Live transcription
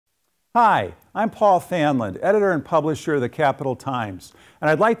Hi, I'm Paul Fanland, editor and publisher of the Capital Times, and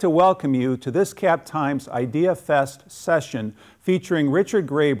I'd like to welcome you to this Cap Times Idea Fest session featuring Richard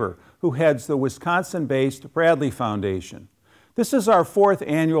Graber, who heads the Wisconsin-based Bradley Foundation. This is our 4th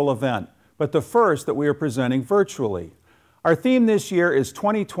annual event, but the first that we are presenting virtually. Our theme this year is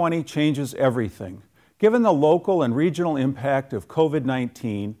 2020 Changes Everything. Given the local and regional impact of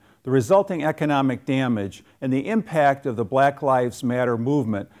COVID-19, the resulting economic damage, and the impact of the Black Lives Matter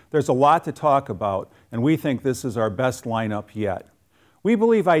movement, there's a lot to talk about, and we think this is our best lineup yet. We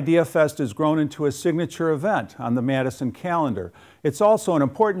believe Idea Fest has grown into a signature event on the Madison calendar. It's also an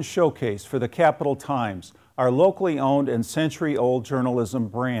important showcase for the Capital Times, our locally owned and century-old journalism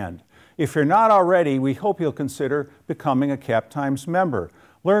brand. If you're not already, we hope you'll consider becoming a Cap Times member.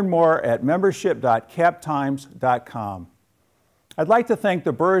 Learn more at membership.captimes.com. I'd like to thank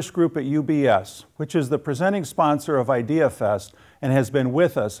the Burrish Group at UBS, which is the presenting sponsor of Idea Fest and has been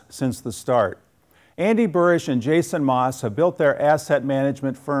with us since the start. Andy Burrish and Jason Moss have built their asset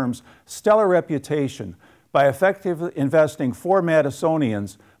management firm's stellar reputation by effectively investing for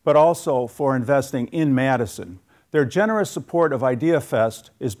Madisonians, but also for investing in Madison. Their generous support of Idea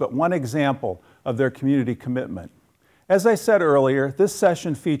Fest is but one example of their community commitment. As I said earlier, this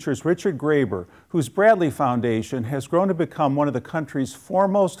session features Richard Graber, whose Bradley Foundation has grown to become one of the country's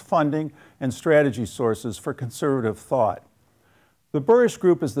foremost funding and strategy sources for conservative thought. The Burrish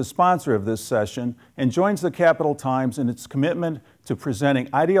Group is the sponsor of this session and joins the Capital Times in its commitment to presenting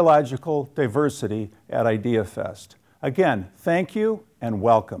ideological diversity at Idea Fest. Again, thank you and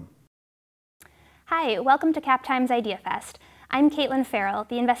welcome. Hi, welcome to Cap Times Idea Fest. I'm Katelyn Ferral,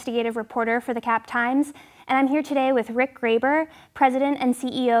 the investigative reporter for the Cap Times, and I'm here today with Rick Graber, President and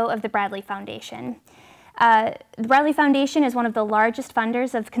CEO of the Bradley Foundation. The Bradley Foundation is one of the largest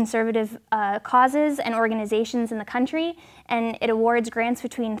funders of conservative causes and organizations in the country, and it awards grants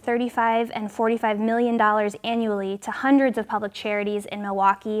between $35 and $45 million annually to hundreds of public charities in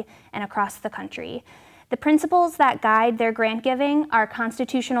Milwaukee and across the country. The principles that guide their grant giving are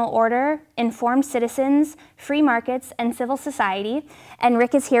constitutional order, informed citizens, free markets, and civil society. And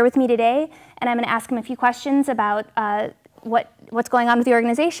Rick is here with me today, and I'm going to ask him a few questions about what's going on with the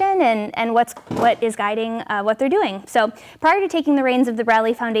organization and what is guiding what they're doing. So prior to taking the reins of the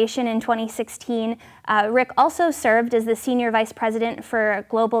Bradley Foundation in 2016, Rick also served as the Senior Vice President for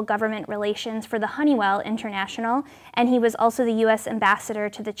Global Government Relations for the Honeywell International, and he was also the U.S. Ambassador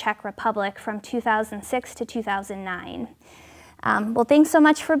to the Czech Republic from 2006 to 2009. Well, thanks so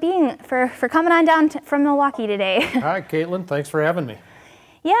much for coming on down from Milwaukee today. Hi, Katelyn. Thanks for having me.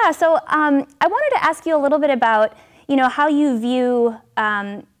 Yeah, so I wanted to ask you a little bit about how you view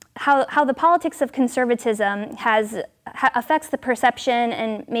how the politics of conservatism affects the perception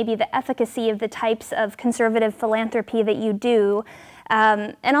and maybe the efficacy of the types of conservative philanthropy that you do,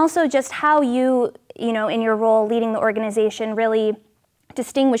 and also just how you, in your role leading the organization, really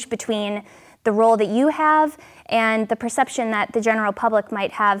distinguish between the role that you have and the perception that the general public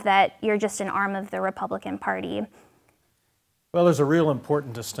might have that you're just an arm of the Republican Party. Well, there's a real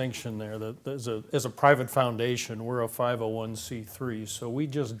important distinction there. That as a private foundation, we're a 501c3, so we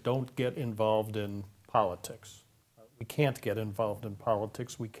just don't get involved in politics. We can't get involved in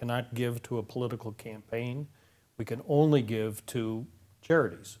politics. We cannot give to a political campaign. We can only give to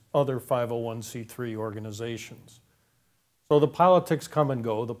charities, other 501c3 organizations. So the politics come and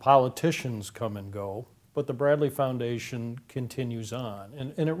go, the politicians come and go, but the Bradley Foundation continues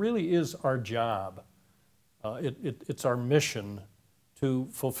on. And it really is our job. It's our mission to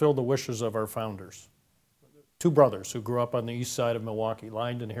fulfill the wishes of our founders. Two brothers who grew up on the east side of Milwaukee,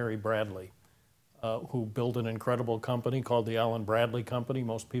 Lynd and Harry Bradley, who built an incredible company called the Allen Bradley Company.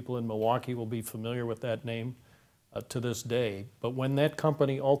 Most people in Milwaukee will be familiar with that name to this day. But when that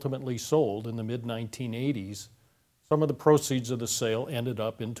company ultimately sold in the mid-1980s, some of the proceeds of the sale ended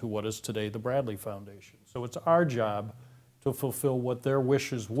up into what is today the Bradley Foundation. So it's our job to fulfill what their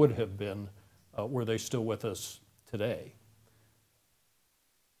wishes would have been were they still with us today.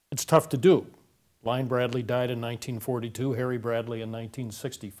 It's tough to do. Lynd Bradley died in 1942, Harry Bradley in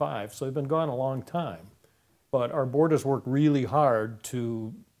 1965, so they've been gone a long time. But our board has worked really hard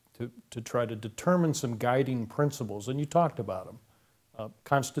to try to determine some guiding principles, and you talked about them.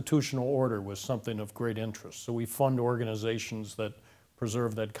 Constitutional order was something of great interest, so we fund organizations that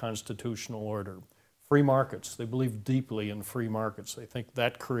preserve that constitutional order. Free markets, they believe deeply in free markets. They think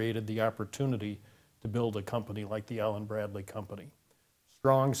that created the opportunity to build a company like the Allen Bradley Company.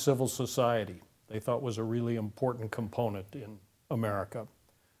 Strong civil society, they thought was a really important component in America.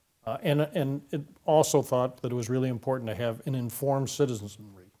 And it also thought that it was really important to have an informed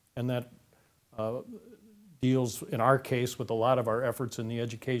citizenry, and that deals, in our case, with a lot of our efforts in the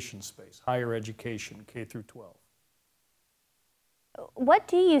education space, higher education, K through 12. What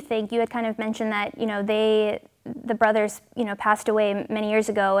do you think? You had kind of mentioned that, the brothers, passed away many years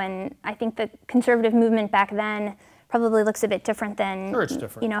ago, and I think the conservative movement back then probably looks a bit different than, sure, it's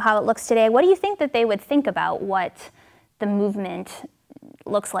different. How it looks today. What do you think that they would think about what the movement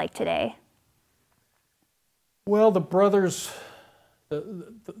looks like today? Well, the brothers,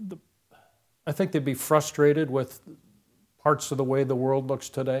 I think they'd be frustrated with parts of the way the world looks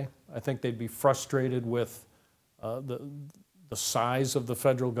today. I think they'd be frustrated with the size of the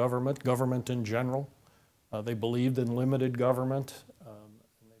federal government in general. They believed in limited government.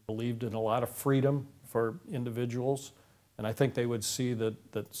 And they believed in a lot of freedom for individuals. And I think they would see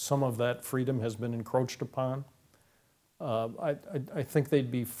that some of that freedom has been encroached upon. I think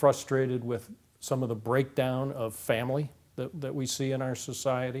they'd be frustrated with some of the breakdown of family that we see in our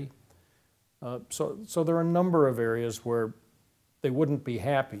society. So there are a number of areas where they wouldn't be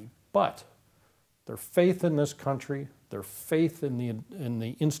happy, but their faith in this country, their faith in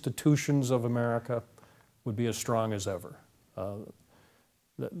the institutions of America would be as strong as ever.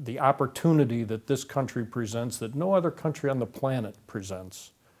 The opportunity that this country presents, that no other country on the planet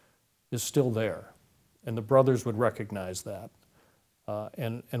presents, is still there. And the brothers would recognize that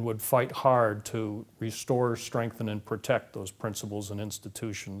and would fight hard to restore, strengthen, and protect those principles and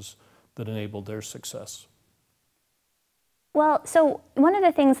institutions that enabled their success. Well, so one of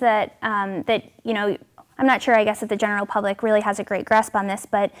the things that, I'm not sure, I guess, if the general public really has a great grasp on this,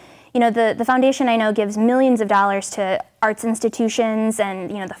 but, the foundation, I know, gives millions of dollars to arts institutions and,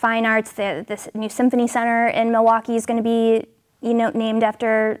 the fine arts. This new symphony center in Milwaukee is going to be, named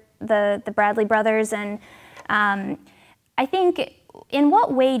after the Bradley brothers. And I think, in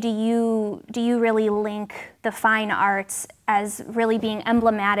what way do you really link the fine arts as really being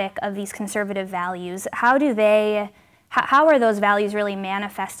emblematic of these conservative values? How are those values really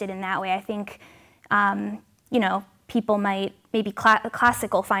manifested in that way? I think, people might, maybe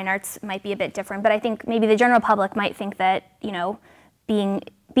classical fine arts might be a bit different, but I think maybe the general public might think that, being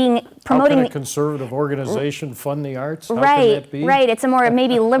promoting. How can a conservative organization fund the arts? How right, can that be? Right. It's a more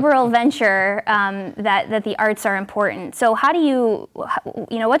maybe liberal venture that the arts are important. So how do you,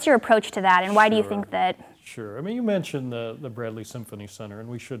 what's your approach to that, and why do you think that? Sure. I mean, you mentioned the Bradley Symphony Center, and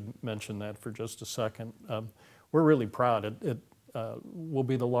we should mention that for just a second. We're really proud. It will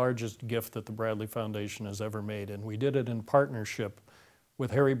be the largest gift that the Bradley Foundation has ever made, and we did it in partnership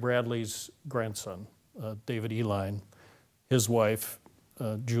with Harry Bradley's grandson, David Eline, his wife,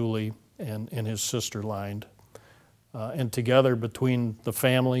 Julie, and his sister, Lind. And together, between the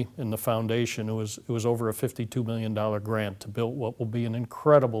family and the foundation, it was over a $52 million grant to build what will be an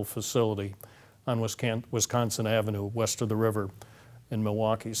incredible facility on Wisconsin Avenue, west of the river in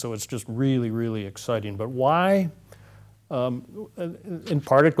Milwaukee. So it's just really, really exciting. But why? In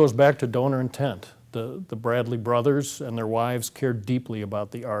part, it goes back to donor intent. The Bradley brothers and their wives cared deeply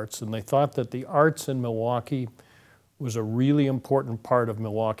about the arts, and they thought that the arts in Milwaukee was a really important part of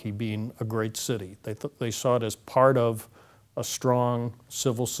Milwaukee being a great city. They saw it as part of a strong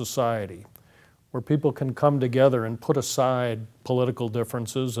civil society where people can come together and put aside political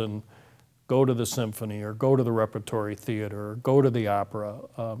differences and go to the symphony or go to the repertory theater or go to the opera,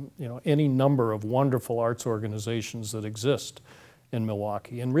 any number of wonderful arts organizations that exist in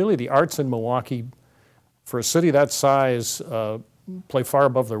Milwaukee. And really the arts in Milwaukee, for a city that size, play far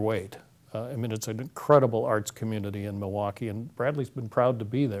above their weight. I mean, it's an incredible arts community in Milwaukee, and Bradley's been proud to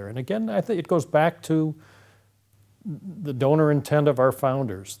be there. And again, I think it goes back to the donor intent of our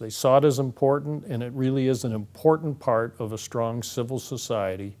founders. They saw it as important, and it really is an important part of a strong civil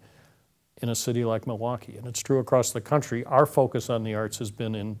society in a city like Milwaukee. And it's true across the country. Our focus on the arts has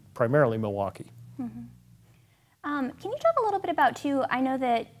been in primarily Milwaukee. Mm-hmm. Can you talk a little bit about, too, I know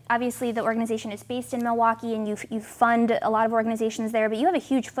that obviously the organization is based in Milwaukee and you fund a lot of organizations there, but you have a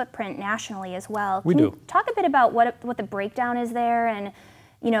huge footprint nationally as well. We do. Can you talk a bit about what the breakdown is there and,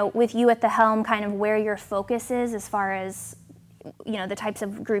 with you at the helm, kind of where your focus is as far as, the types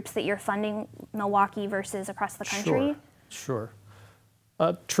of groups that you're funding Milwaukee versus across the country? Sure.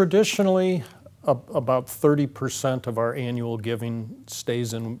 Traditionally, about 30% of our annual giving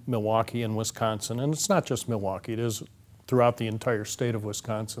stays in Milwaukee and Wisconsin, and it's not just Milwaukee, it is throughout the entire state of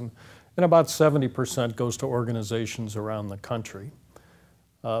Wisconsin, and about 70% goes to organizations around the country.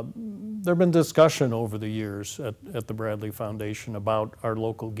 There have been discussion over the years at the Bradley Foundation about our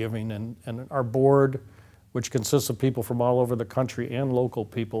local giving, and our board, which consists of people from all over the country and local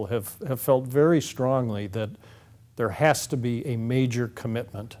people, have felt very strongly that there has to be a major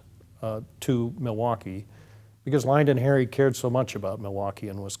commitment to Milwaukee, because Lind and Harry cared so much about Milwaukee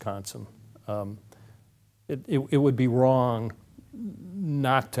and Wisconsin. it would be wrong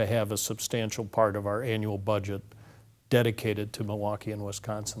not to have a substantial part of our annual budget dedicated to Milwaukee and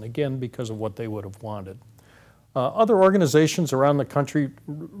Wisconsin, again, because of what they would have wanted. Other organizations around the country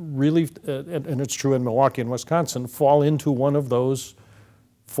really, and it's true in Milwaukee and Wisconsin, fall into one of those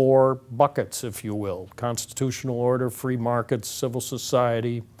 4 buckets, if you will: constitutional order, free markets, civil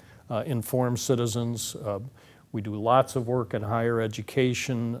society, informed citizens. We do lots of work in higher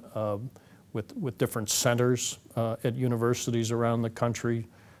education with different centers at universities around the country,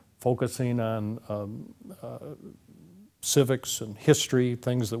 focusing on civics and history,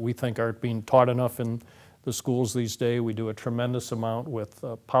 things that we think aren't being taught enough in the schools these days. We do a tremendous amount with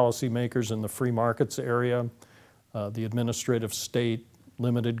policymakers in the free markets area, the administrative state,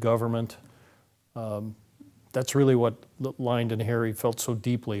 limited government. That's really what Lynd and Harry felt so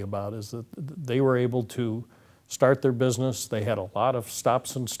deeply about, is that they were able to start their business. They had a lot of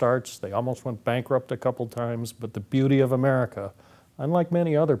stops and starts. They almost went bankrupt a couple times, but the beauty of America, unlike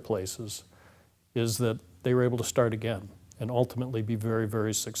many other places, is that they were able to start again and ultimately be very,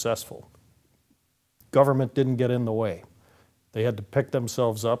 very successful. Government didn't get in the way. They had to pick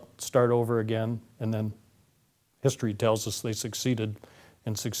themselves up, start over again, and then history tells us they succeeded,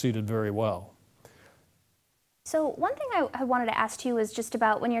 and succeeded very well. So one thing I wanted to ask you was just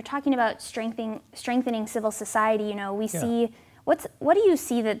about when you're talking about strengthening civil society, you know, we see, what do you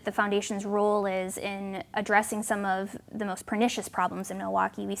see that the foundation's role is in addressing some of the most pernicious problems in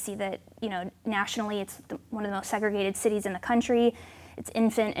Milwaukee? We see that, you know, nationally it's one of the most segregated cities in the country. Its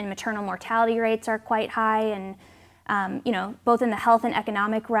infant and maternal mortality rates are quite high, and you know, both in the health and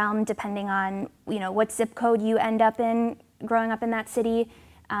economic realm, depending on, you know, what zip code you end up in growing up in that city,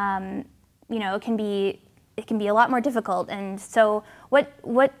 you know, it can be a lot more difficult. And so what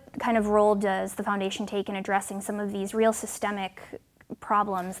kind of role does the foundation take in addressing some of these real systemic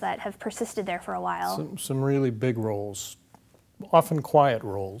problems that have persisted there for a while? Some really big roles, often quiet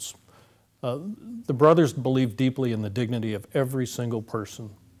roles. The brothers believe deeply in the dignity of every single person.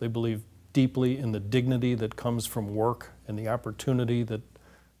 They believe deeply in the dignity that comes from work and the opportunity that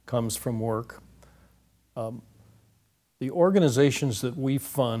comes from work. The organizations that we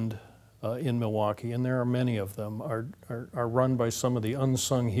fund in Milwaukee, and there are many of them, are run by some of the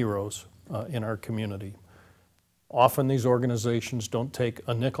unsung heroes in our community. Often these organizations don't take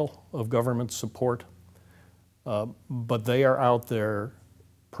a nickel of government support, but they are out there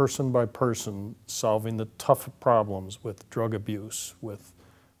person by person solving the tough problems with drug abuse, with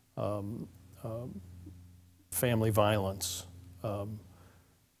family violence,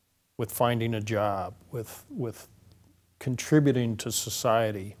 with finding a job, with contributing to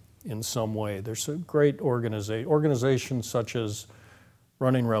society in some way. There's a great organizations such as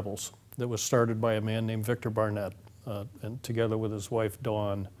Running Rebels that was started by a man named Victor Barnett, and together with his wife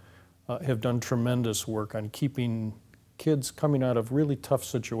Dawn, have done tremendous work on keeping kids coming out of really tough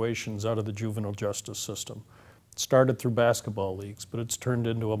situations out of the juvenile justice system. It started through basketball leagues, but it's turned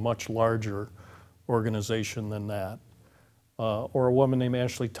into a much larger organization than that. Or a woman named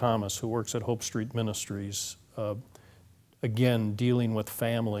Ashley Thomas who works at Hope Street Ministries, again, dealing with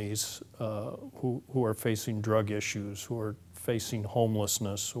families who are facing drug issues, who are facing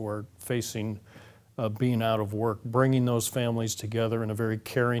homelessness, who are facing being out of work, bringing those families together in a very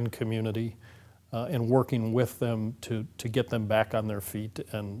caring community and working with them to get them back on their feet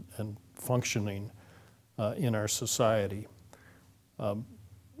and functioning in our society.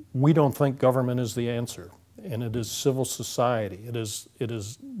 We don't think government is the answer, and it is civil society, it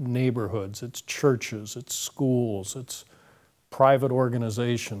is neighborhoods, it's churches, it's schools, it's private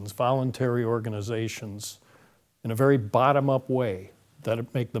organizations, voluntary organizations, in a very bottom-up way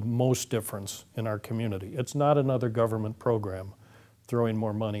that make the most difference in our community. It's not another government program throwing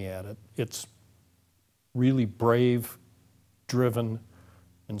more money at it. It's really brave, driven,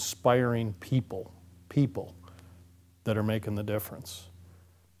 inspiring people that are making the difference.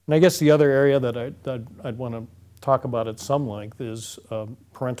 And I guess the other area that I'd want to talk about at some length is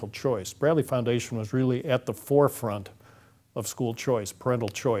parental choice. Bradley Foundation was really at the forefront of school choice, parental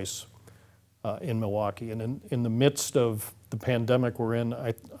choice in Milwaukee. And in the midst of the pandemic we're in,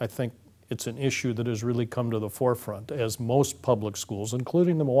 I think it's an issue that has really come to the forefront, as most public schools,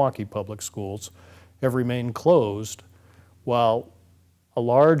 including the Milwaukee public schools, have remained closed, while a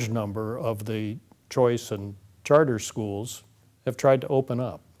large number of the choice and charter schools have tried to open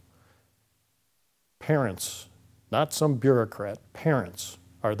up. Parents, not some bureaucrat, parents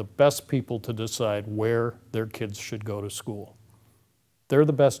are the best people to decide where their kids should go to school. They're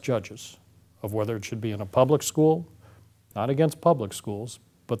the best judges of whether it should be in a public school, not against public schools,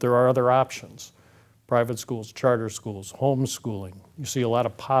 but there are other options. Private schools, charter schools, homeschooling. You see a lot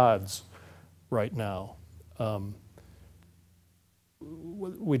of pods right now.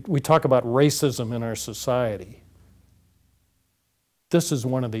 we talk about racism in our society. This is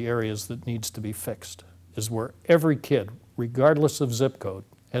one of the areas that needs to be fixed, is where every kid, regardless of zip code,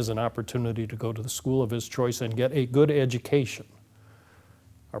 has an opportunity to go to the school of his choice and get a good education.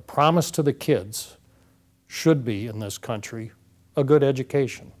 Our promise to the kids should be, in this country, a good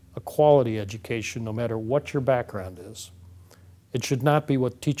education, a quality education, no matter what your background is. It should not be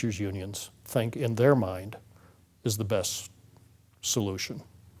what teachers' unions think in their mind is the best solution.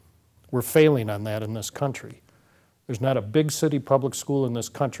 We're failing on that in this country. There's not a big city public school in this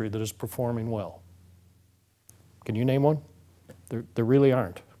country that is performing well. Can you name one? There really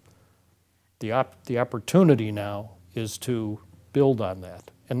aren't. The opportunity now is to build on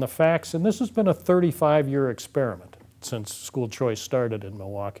that. And the facts, and this has been a 35-year experiment since school choice started in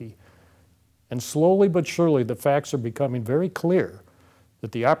Milwaukee. And slowly but surely, the facts are becoming very clear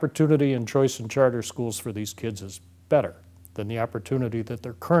that the opportunity in choice and charter schools for these kids is better than the opportunity that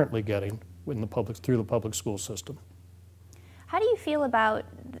they're currently getting in through the public school system. How do you feel about,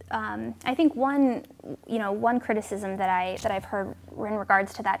 I think one criticism that I've heard in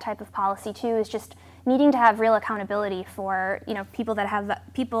regards to that type of policy too is just needing to have real accountability for,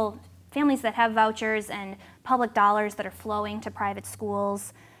 families that have vouchers and public dollars that are flowing to private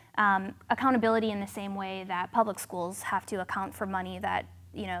schools. Accountability in the same way that public schools have to account for money that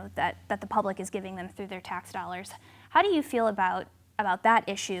the public is giving them through their tax dollars. How do you feel about that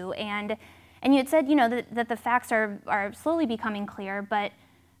issue? And you had said that the facts are slowly becoming clear, but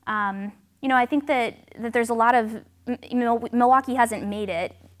I think that there's a lot of Milwaukee hasn't made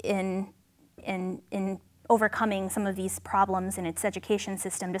it in overcoming some of these problems in its education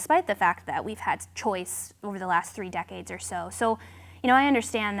system, despite the fact that we've had choice over the last 3 decades or so. So, I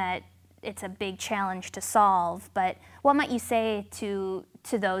understand that it's a big challenge to solve, but what might you say to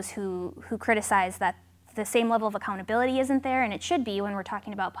those who criticize that the same level of accountability isn't there, and it should be when we're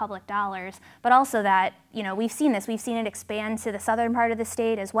talking about public dollars, but also that, we've seen it expand to the southern part of the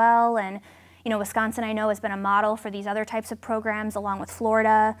state as well, and, Wisconsin, I know, has been a model for these other types of programs, along with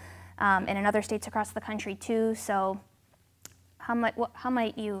Florida, and in other states across the country too. So how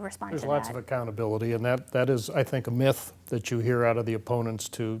might you respond to that? There's lots of accountability, and that is, I think, a myth that you hear out of the opponents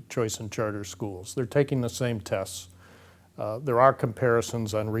to choice and charter schools. They're taking the same tests. There are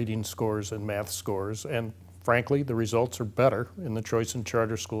comparisons on reading scores and math scores, and frankly, the results are better in the choice and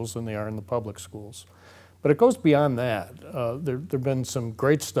charter schools than they are in the public schools. But it goes beyond that. There have been some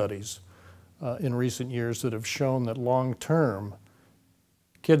great studies in recent years that have shown that long-term,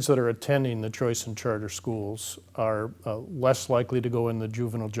 kids that are attending the choice and charter schools are less likely to go in the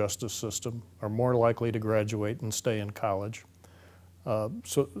juvenile justice system, are more likely to graduate and stay in college,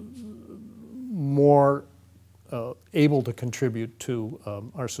 so more able to contribute to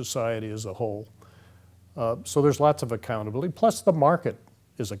our society as a whole. So there's lots of accountability, plus the market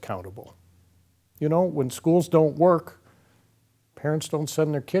is accountable. When schools don't work, parents don't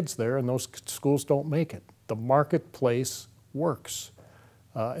send their kids there and those schools don't make it. The marketplace works.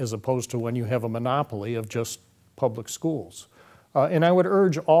 As opposed to when you have a monopoly of just public schools. And I would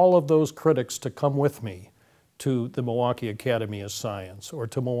urge all of those critics to come with me to the Milwaukee Academy of Science, or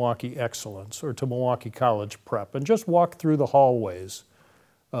to Milwaukee Excellence, or to Milwaukee College Prep, and just walk through the hallways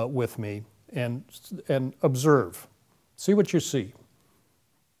with me and observe. See what you see.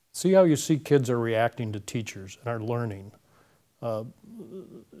 See how you see kids are reacting to teachers and are learning.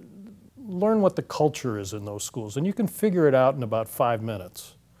 Learn what the culture is in those schools, and you can figure it out in about 5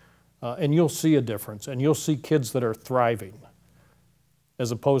 minutes. And you'll see a difference, and you'll see kids that are thriving,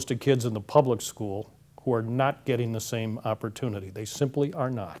 as opposed to kids in the public school who are not getting the same opportunity. They simply are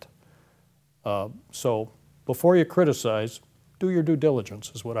not. So before you criticize, do your due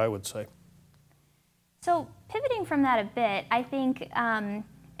diligence, is what I would say. So pivoting from that a bit, I think, and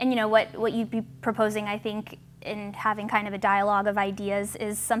what you'd be proposing, I think, in having kind of a dialogue of ideas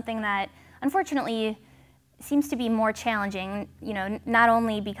is something that unfortunately seems to be more challenging, not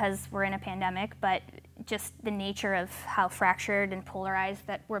only because we're in a pandemic, but just the nature of how fractured and polarized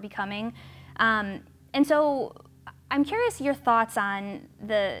that we're becoming. And so I'm curious your thoughts on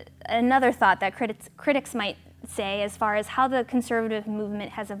another thought that critics might say as far as how the conservative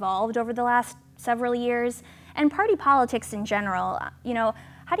movement has evolved over the last several years, and party politics in general.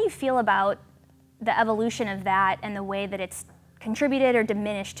 How do you feel about the evolution of that and the way that it's contributed or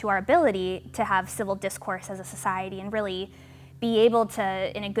diminished to our ability to have civil discourse as a society and really be able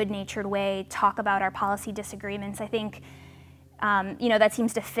to, in a good-natured way, talk about our policy disagreements? I think, that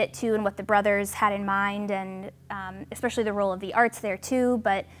seems to fit too in what the brothers had in mind, and especially the role of the arts there too.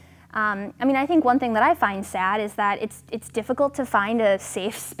 But I think one thing that I find sad is that it's difficult to find a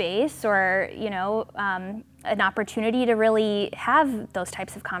safe space or an opportunity to really have those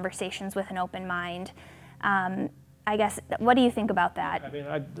types of conversations with an open mind. I guess, what do you think about that? I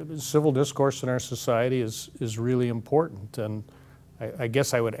mean, civil discourse in our society is really important, and I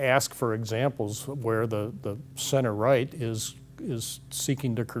guess I would ask for examples where the center right is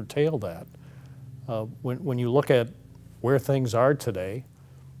seeking to curtail that. When you look at where things are today,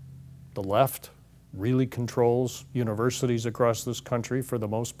 the left really controls universities across this country for the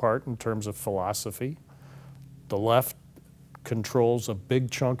most part in terms of philosophy. The left controls a big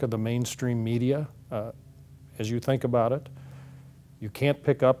chunk of the mainstream media. As you think about it, you can't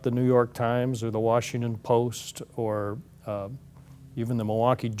pick up the New York Times or the Washington Post or even the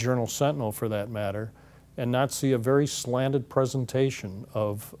Milwaukee Journal-Sentinel for that matter, and not see a very slanted presentation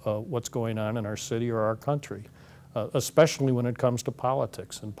of what's going on in our city or our country, especially when it comes to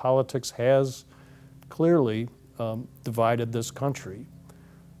politics. And politics has clearly divided this country.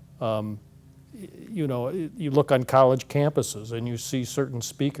 You know, you look on college campuses and you see certain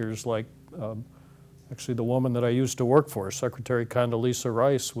speakers like actually the woman that I used to work for, Secretary Condoleezza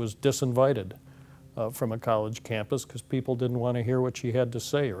Rice, was disinvited from a college campus because people didn't want to hear what she had to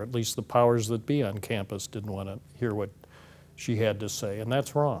say, or at least the powers that be on campus didn't want to hear what she had to say, and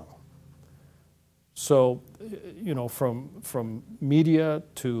that's wrong. So, you know, from media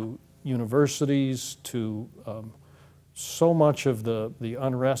to universities to so much of the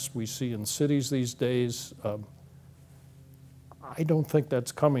unrest we see in cities these days, I don't think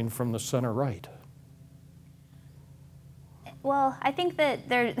that's coming from the center right. Well, I think that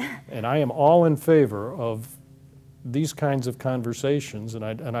there... And I am all in favor of these kinds of conversations, and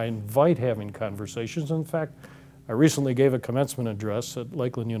I invite having conversations. In fact, I recently gave a commencement address at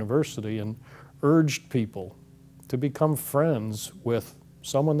Lakeland University and urged people to become friends with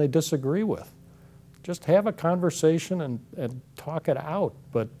someone they disagree with. Just have a conversation and talk it out.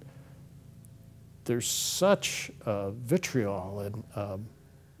 But there's such vitriol, and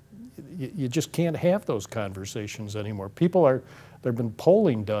you just can't have those conversations anymore. There have been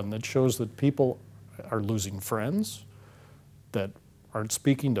polling done that shows that people are losing friends, that aren't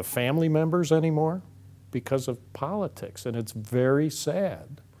speaking to family members anymore because of politics, and it's very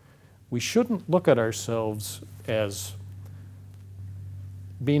sad. We shouldn't look at ourselves as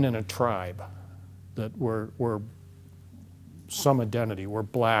being in a tribe, that we're some identity, we're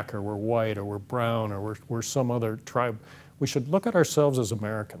black or we're white or we're brown or we're some other tribe. We should look at ourselves as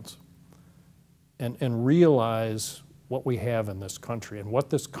Americans and realize what we have in this country and what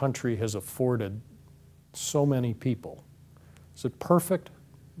this country has afforded so many people. Is it perfect?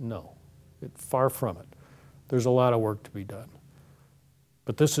 No, far from it. There's a lot of work to be done.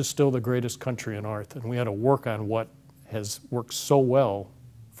 But this is still the greatest country on earth, and we had to work on what has worked so well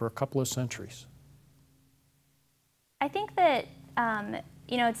for a couple of centuries. I think that,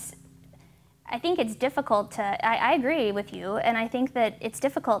 you know, I think it's difficult to, I agree with you, and I think that it's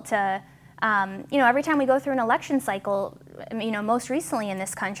difficult to, you know, every time we go through an election cycle, you know, most recently in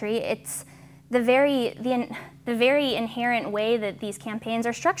this country, it's the very inherent way that these campaigns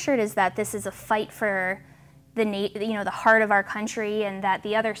are structured is that this is a fight for the heart of our country, and that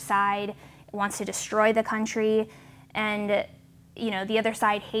the other side wants to destroy the country, and you know, the other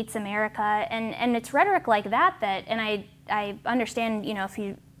side hates America, and it's rhetoric like that, and I understand, you know,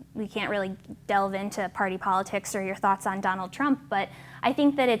 we can't really delve into party politics or your thoughts on Donald Trump, but I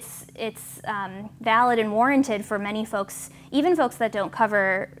think that it's valid and warranted for many folks, even folks that don't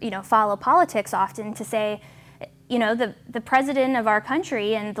follow politics often, to say, you know, the president of our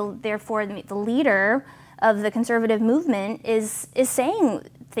country and therefore the leader of the conservative movement is saying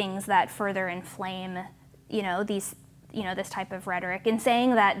things that further inflame, you know, this type of rhetoric, and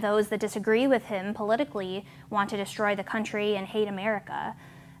saying that those that disagree with him politically want to destroy the country and hate America.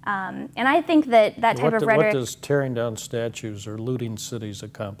 And I think that type of rhetoric... What does tearing down statues or looting cities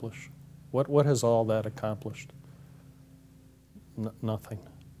accomplish? What has all that accomplished? Nothing.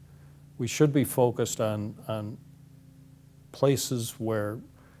 We should be focused on places where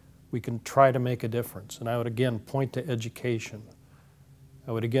we can try to make a difference. And I would again point to education.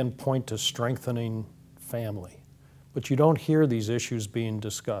 I would again point to strengthening family. But you don't hear these issues being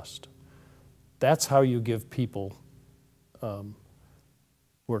discussed. That's how you give people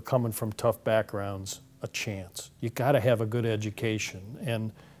who are coming from tough backgrounds a chance. You got to have a good education.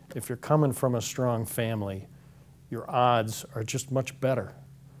 And if you're coming from a strong family, your odds are just much better.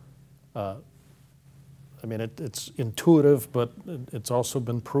 I mean, it's intuitive, but it's also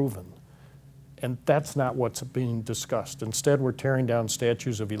been proven. And that's not what's being discussed. Instead, we're tearing down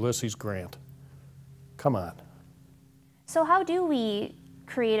statues of Ulysses Grant. Come on. So how do we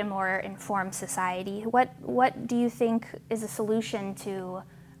create a more informed society? What do you think is a solution to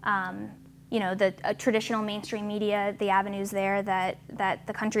the traditional mainstream media, the avenues there that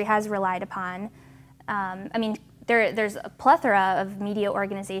the country has relied upon. I mean, there's a plethora of media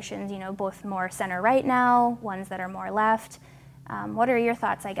organizations, both more center-right now, ones that are more left. What are your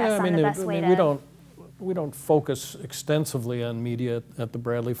thoughts, I guess, on the best way to... We don't focus extensively on media at the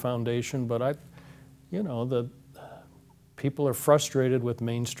Bradley Foundation, but the people are frustrated with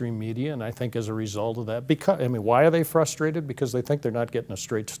mainstream media, and I think as a result of that, why are they frustrated? Because they think they're not getting a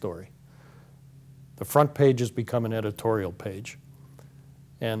straight story. The front page has become an editorial page,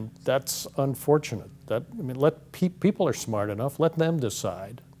 and that's unfortunate. People are smart enough. Let them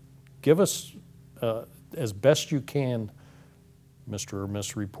decide. Give us, as best you can, Mr. or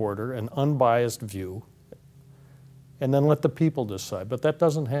Miss Reporter, an unbiased view, and then let the people decide. But that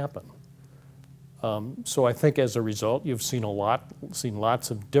doesn't happen. So I think as a result, you've seen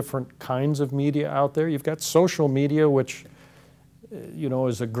lots of different kinds of media out there. You've got social media, which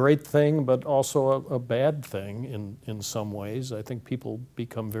is a great thing, but also a bad thing in some ways. I think people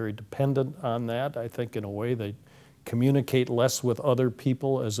become very dependent on that. I think in a way they communicate less with other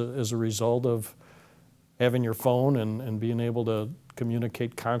people as a result of having your phone and being able to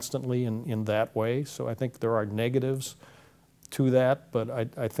communicate constantly in that way. So I think there are negatives to that, but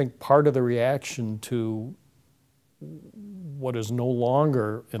I think part of the reaction to what is no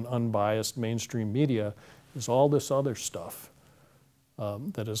longer an unbiased mainstream media is all this other stuff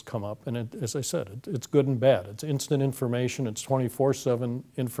that has come up. And as I said, it's good and bad. It's instant information, it's 24/7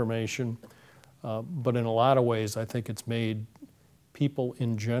 information, but in a lot of ways I think it's made people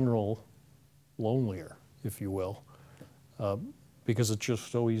in general lonelier, if you will, because it's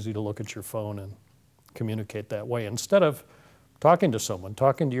just so easy to look at your phone and communicate that way instead of talking to someone,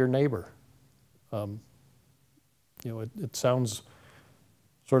 talking to your neighbor. It sounds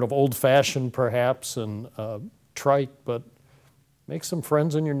sort of old-fashioned perhaps and trite, but make some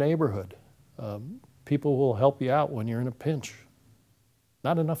friends in your neighborhood. People will help you out when you're in a pinch.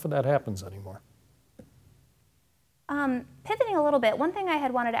 Not enough of that happens anymore. Pivoting a little bit, one thing I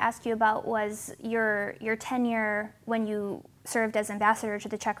had wanted to ask you about was your tenure when you served as ambassador to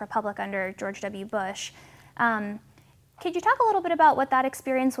the Czech Republic under George W. Bush. Could you talk a little bit about what that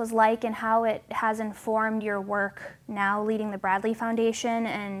experience was like and how it has informed your work now leading the Bradley Foundation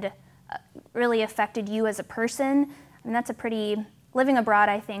and really affected you as a person? I mean, living abroad,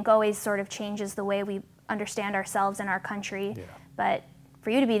 I think, always sort of changes the way we understand ourselves and our country. Yeah. But for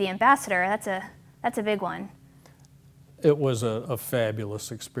you to be the ambassador, that's a big one. It was a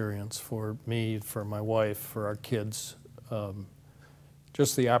fabulous experience for me, for my wife, for our kids.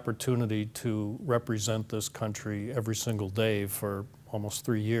 Just the opportunity to represent this country every single day for almost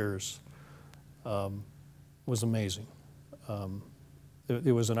 3 years was amazing.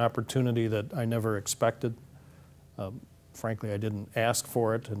 It was an opportunity that I never expected. Frankly, I didn't ask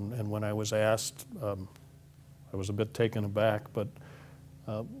for it, and when I was asked, I was a bit taken aback, but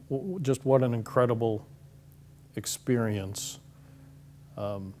just what an incredible experience.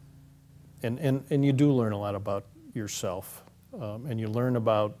 And you do learn a lot about yourself. And you learn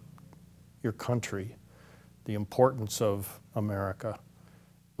about your country, the importance of America.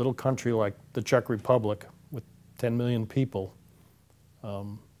 Little country like the Czech Republic with 10 million people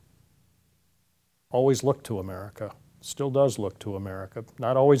always looked to America, still does look to America.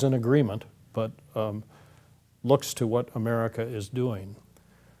 Not always in agreement, but looks to what America is doing.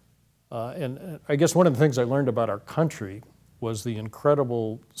 And I guess one of the things I learned about our country was the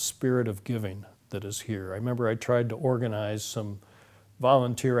incredible spirit of giving that is here. I remember I tried to organize some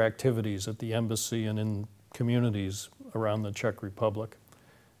volunteer activities at the embassy and in communities around the Czech Republic.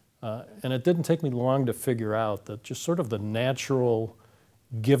 And it didn't take me long to figure out that just sort of the natural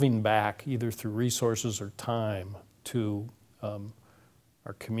giving back, either through resources or time, to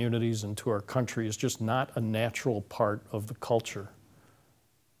our communities and to our country is just not a natural part of the culture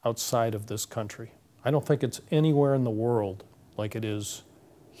outside of this country. I don't think it's anywhere in the world like it is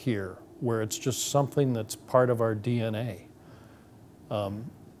here, where it's just something that's part of our DNA.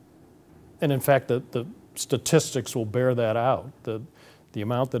 And in fact, the statistics will bear that out. The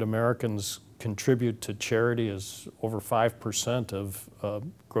amount that Americans contribute to charity is over 5% of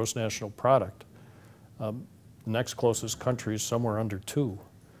gross national product. The next closest country is somewhere under 2%.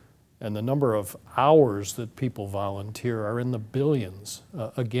 And the number of hours that people volunteer are in the billions,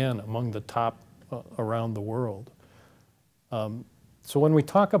 again, among the top around the world. So when we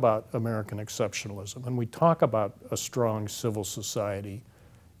talk about American exceptionalism, and we talk about a strong civil society,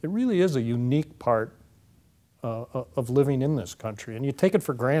 it really is a unique part of living in this country. And you take it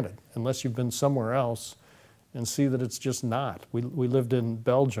for granted, unless you've been somewhere else and see that it's just not. We lived in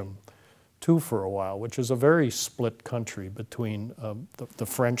Belgium II for a while, which is a very split country between the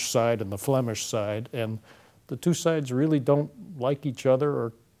French side and the Flemish side, and the two sides really don't like each other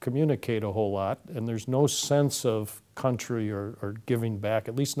or communicate a whole lot, and there's no sense of country or giving back,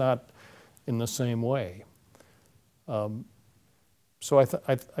 at least not in the same way. So I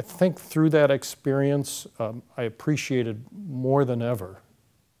think through that experience, I appreciated more than ever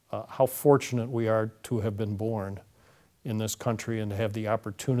how fortunate we are to have been born in this country and to have the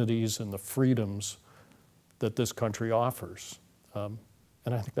opportunities and the freedoms that this country offers. And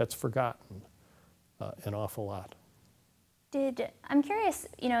I think that's forgotten an awful lot. I'm curious,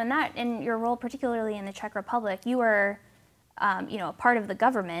 in your role, particularly in the Czech Republic, you were, a part of the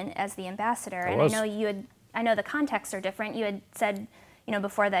government as the ambassador, and I know the contexts are different. You had said,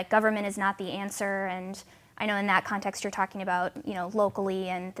 before that government is not the answer, and I know in that context you're talking about, locally,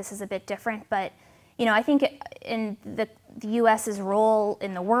 and this is a bit different, but, I think in the U.S.'s role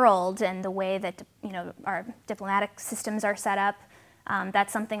in the world and the way that, our diplomatic systems are set up,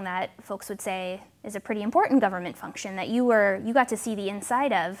 that's something that folks would say is a pretty important government function that you got to see the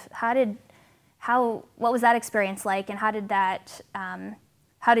inside of. What was that experience like, and how did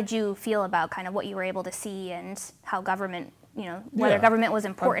you feel about kind of what you were able to see and how government, whether government was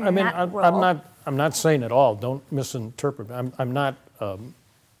important in that role? I'm not saying at all, don't misinterpret me. I'm not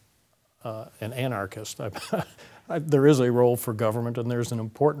an anarchist. There is a role for government, and there's an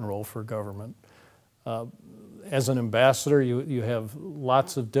important role for government. As an ambassador, you have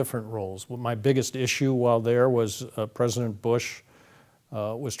lots of different roles. My biggest issue while there was President Bush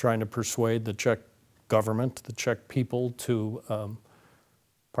was trying to persuade the Czech government, the Czech people, to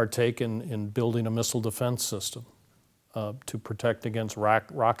partake in building a missile defense system to protect against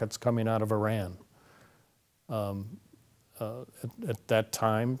rockets coming out of Iran. At that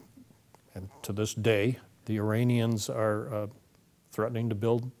time, and to this day, the Iranians are threatening to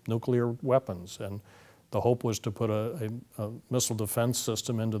build nuclear weapons, and the hope was to put a missile defense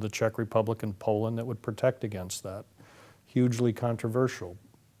system into the Czech Republic and Poland that would protect against that. Hugely controversial,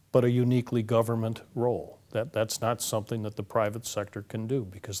 but a uniquely government role. That's not something that the private sector can do,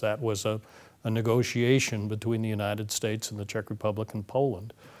 because that was a negotiation between the United States and the Czech Republic and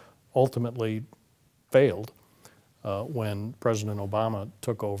Poland. Ultimately failed when President Obama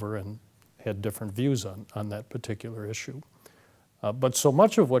took over and had different views on that particular issue. But so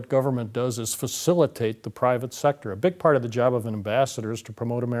much of what government does is facilitate the private sector. A big part of the job of an ambassador is to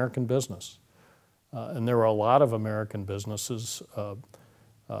promote American business. And there are a lot of American businesses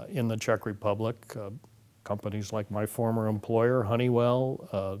in the Czech Republic, companies like my former employer,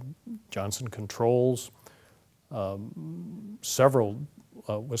 Honeywell, Johnson Controls, several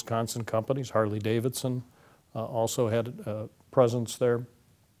Wisconsin companies, Harley-Davidson also had a presence there.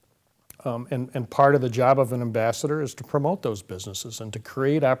 And part of the job of an ambassador is to promote those businesses and to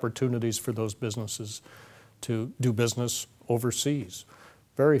create opportunities for those businesses to do business overseas.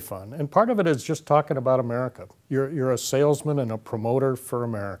 Very fun. And part of it is just talking about America. You're a salesman and a promoter for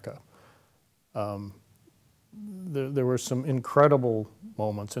America. There were some incredible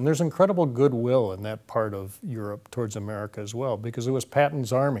moments, and there's incredible goodwill in that part of Europe towards America as well, because it was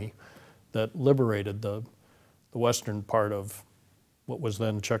Patton's army that liberated the western part of what was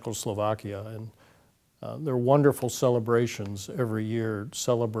then Czechoslovakia, and there are wonderful celebrations every year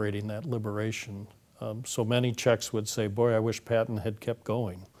celebrating that liberation. So many Czechs would say, boy, I wish Patton had kept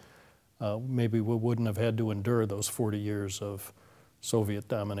going. Maybe we wouldn't have had to endure those 40 years of Soviet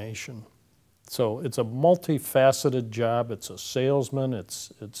domination. So it's a multifaceted job. It's a salesman.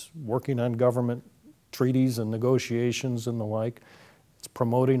 It's working on government treaties and negotiations and the like. It's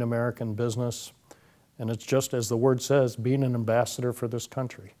promoting American business. And it's just, as the word says, being an ambassador for this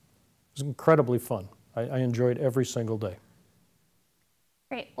country. It's incredibly fun. I enjoyed every single day.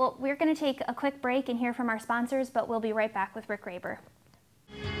 Great. Well, we're going to take a quick break and hear from our sponsors, but we'll be right back with Rick Graber.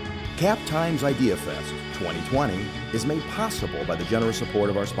 Cap Times Idea Fest 2020 is made possible by the generous support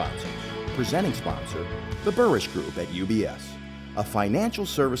of our sponsors. Presenting sponsor, the Burrish Group at UBS, a financial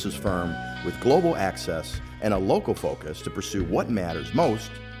services firm with global access and a local focus to pursue what matters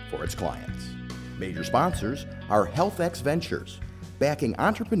most for its clients. Major sponsors are HealthX Ventures, backing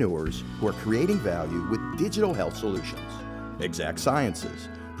entrepreneurs who are creating value with digital health solutions. Exact Sciences,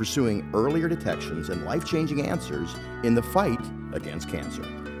 pursuing earlier detections and life-changing answers in the fight against cancer.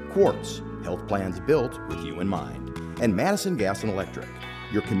 Quartz, health plans built with you in mind. And Madison Gas and Electric,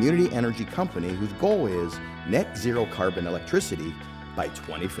 your community energy company whose goal is net zero carbon electricity by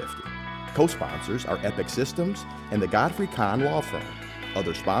 2050. Co-sponsors are Epic Systems and the Godfrey Kahn Law Firm.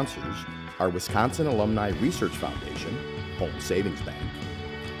 Other sponsors are Wisconsin Alumni Research Foundation, Home Savings Bank,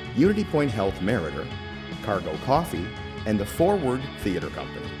 Unity Point Health Meritor, Cargo Coffee, and the Forward Theater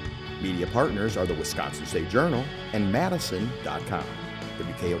Company. Media partners are the Wisconsin State Journal and Madison.com,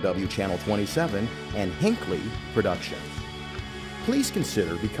 WKOW Channel 27, and Hinckley Productions. Please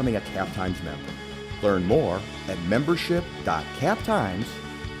consider becoming a Cap Times member. Learn more at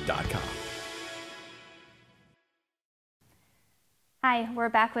membership.captimes.com. Hi, we're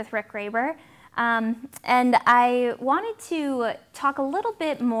back with Rick Graber. And I wanted to talk a little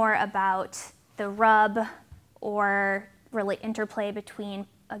bit more about the rub or really interplay between,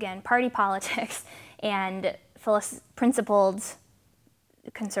 again, party politics and principled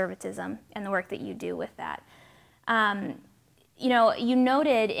conservatism and the work that you do with that. You know, you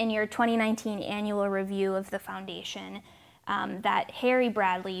noted in your 2019 annual review of the foundation that Harry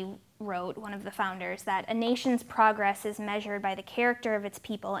Bradley wrote, one of the founders, that a nation's progress is measured by the character of its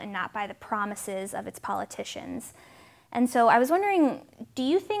people and not by the promises of its politicians. And so I was wondering, do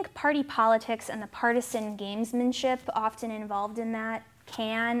you think party politics and the partisan gamesmanship often involved in that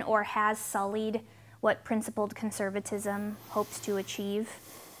can or has sullied what principled conservatism hopes to achieve?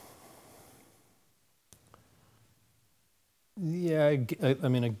 Yeah, I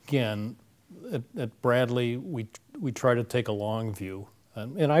mean, again, at Bradley, we try to take a long view.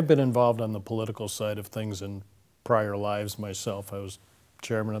 And I've been involved on the political side of things in prior lives myself. I was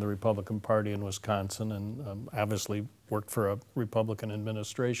chairman of the Republican Party in Wisconsin and obviously worked for a Republican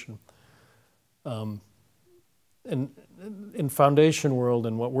administration. And in foundation world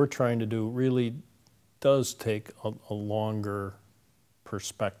and what we're trying to do really does take a longer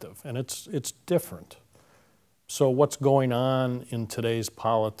perspective, and it's different. So what's going on in today's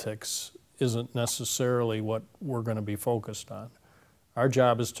politics isn't necessarily what we're going to be focused on. Our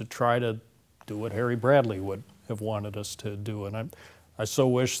job is to try to do what Harry Bradley would have wanted us to do. And I so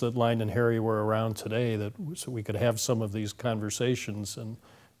wish that Line and Harry were around today so we could have some of these conversations and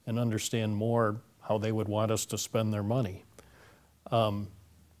understand more how they would want us to spend their money.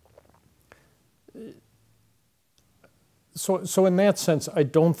 So in that sense, I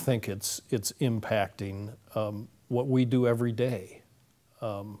don't think it's impacting what we do every day.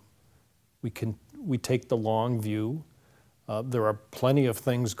 We take the long view. There are plenty of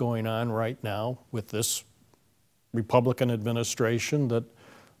things going on right now with this Republican administration that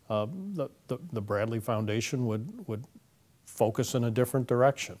the Bradley Foundation would focus in a different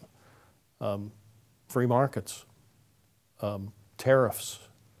direction. Free markets, tariffs,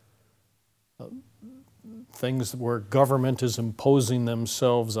 things where government is imposing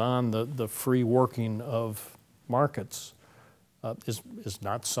themselves on the free working of markets. Is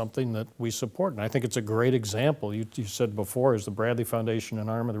not something that we support. And I think it's a great example. You said before, is the Bradley Foundation an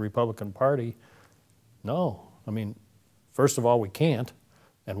arm of the Republican Party? No. I mean, first of all, we can't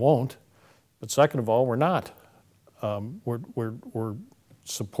and won't. But second of all, we're not. We're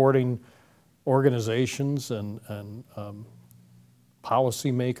supporting organizations and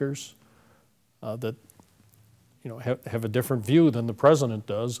policymakers that have a different view than the president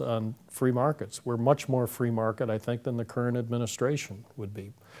does on free markets. We're much more free market, I think, than the current administration would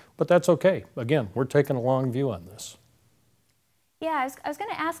be. But that's okay. Again, we're taking a long view on this. Yeah, I was going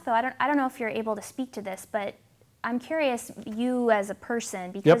to ask, though, I don't know if you're able to speak to this, but I'm curious, you as a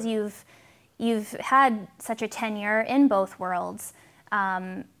person, because you've had such a tenure in both worlds,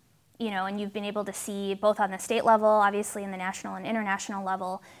 and you've been able to see both on the state level, obviously in the national and international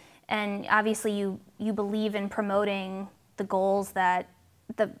level, and obviously you believe in promoting the goals that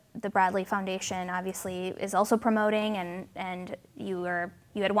the Bradley Foundation obviously is also promoting, and you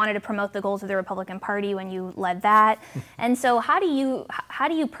had wanted to promote the goals of the Republican Party when you led that. And so how do you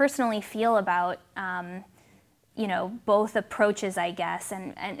personally feel about both approaches, I guess,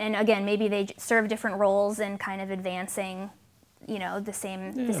 and again, maybe they serve different roles in kind of advancing the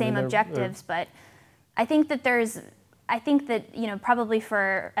same objectives, but I think that probably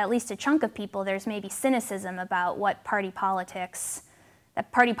for at least a chunk of people, there's maybe cynicism about what party politics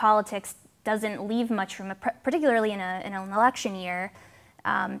doesn't leave much room, particularly in an election year,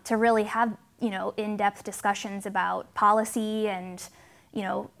 to really have in-depth discussions about policy and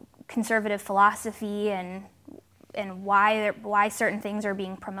conservative philosophy and why certain things are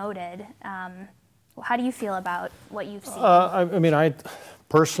being promoted. How do you feel about what you've seen? I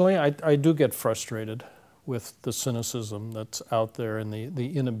personally do get frustrated with the cynicism that's out there and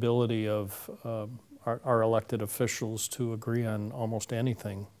the inability of our elected officials to agree on almost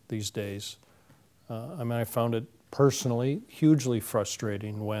anything these days. I found it personally hugely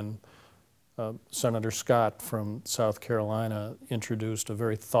frustrating when Senator Scott from South Carolina introduced a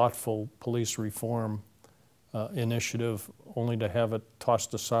very thoughtful police reform initiative, only to have it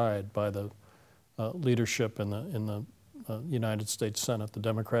tossed aside by the leadership in the United States Senate, the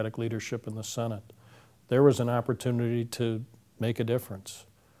Democratic leadership in the Senate. There was an opportunity to make a difference.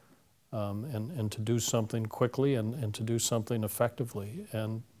 and to do something quickly and to do something effectively.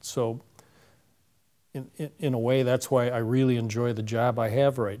 And so in a way, that's why I really enjoy the job I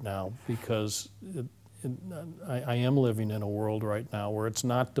have right now, because I am living in a world right now where it's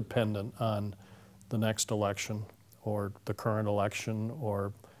not dependent on the next election or the current election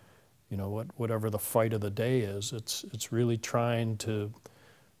or whatever the fight of the day is. It's really trying to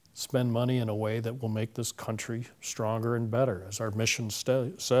spend money in a way that will make this country stronger and better, as our mission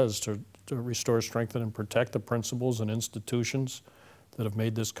says, to restore, strengthen, and protect the principles and institutions that have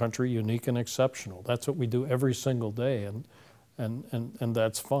made this country unique and exceptional. That's what we do every single day, and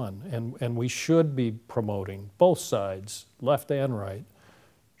that's fun. And we should be promoting, both sides, left and right,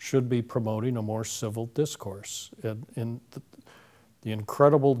 should be promoting a more civil discourse. And the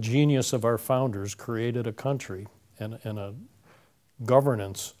incredible genius of our founders created a country and a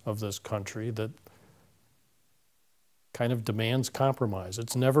governance of this country that kind of demands compromise.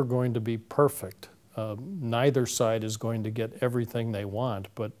 It's never going to be perfect. Neither side is going to get everything they want,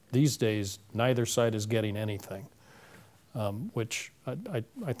 but these days, neither side is getting anything, which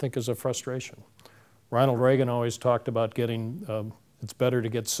I think is a frustration. Ronald Reagan always talked about getting, it's better to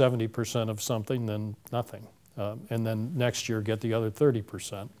get 70% of something than nothing, and then next year get the other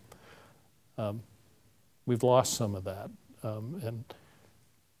 30%. We've lost some of that. And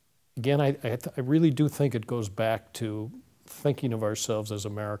again, I really do think it goes back to thinking of ourselves as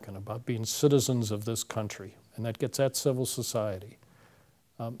American, about being citizens of this country, and that gets at civil society,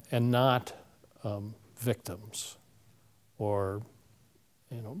 and not victims or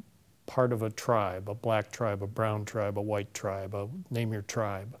part of a tribe, a black tribe, a brown tribe, a white tribe, name your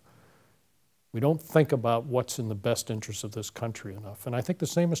tribe. We don't think about what's in the best interest of this country enough. And I think the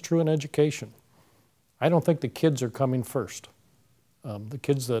same is true in education. I don't think the kids are coming first. The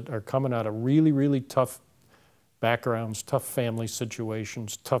kids that are coming out of really, really tough backgrounds, tough family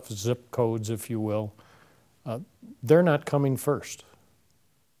situations, tough zip codes, if you will, they're not coming first.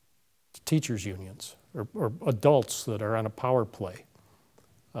 It's teachers' unions or adults that are on a power play.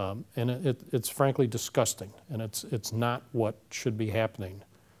 And it's frankly disgusting, and it's not what should be happening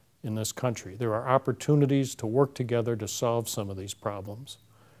in this country. There are opportunities to work together to solve some of these problems.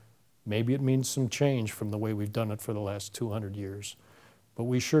 Maybe it means some change from the way we've done it for the last 200 years, but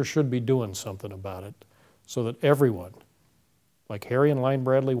we sure should be doing something about it so that everyone, like Harry and Line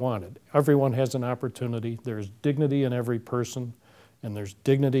Bradley wanted, everyone has an opportunity. There's dignity in every person, and there's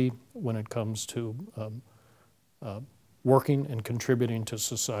dignity when it comes to working and contributing to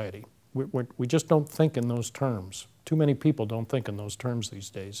society. We just don't think in those terms. Too many people don't think in those terms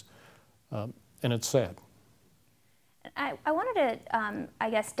these days, and it's sad. I wanted to, I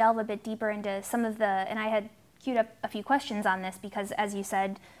guess, delve a bit deeper into some of the, and I had queued up a few questions on this because, as you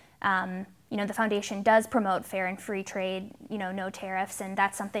said, the foundation does promote fair and free trade, no tariffs, and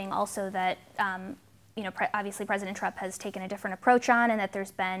that's something also that, obviously President Trump has taken a different approach on, and that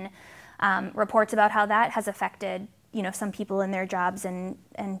there's been reports about how that has affected some people in their jobs and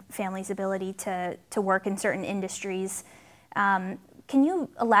families' ability to work in certain industries. Can you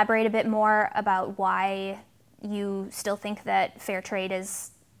elaborate a bit more about why you still think that fair trade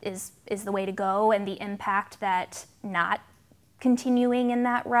is the way to go, and the impact that not continuing in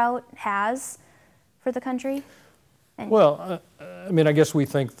that route has for the country? Well, I guess we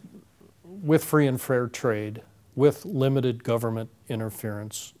think with free and fair trade, with limited government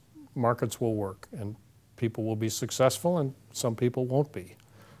interference, markets will work, and people will be successful, and some people won't be.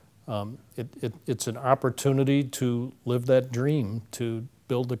 It's an opportunity to live that dream, to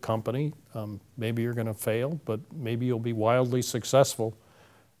build a company. Maybe you're going to fail, but maybe you'll be wildly successful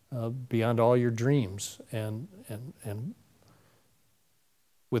beyond all your dreams. And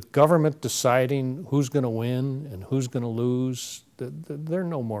with government deciding who's going to win and who's going to lose, they're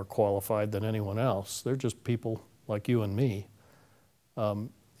no more qualified than anyone else. They're just people like you and me.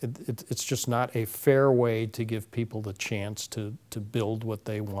 It's just not a fair way to give people the chance to build what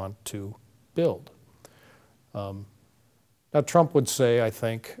they want to build. Now, Trump would say, I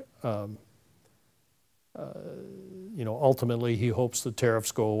think, ultimately he hopes the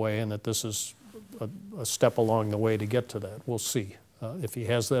tariffs go away and that this is a step along the way to get to that. We'll see if he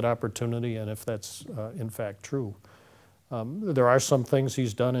has that opportunity and if that's in fact true. There are some things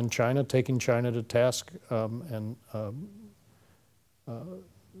he's done in China, taking China to task, and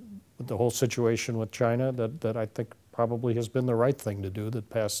the whole situation with China that I think probably has been the right thing to do that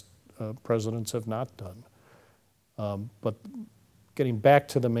past presidents have not done. But getting back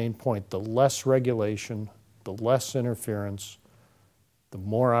to the main point, the less regulation, the less interference, the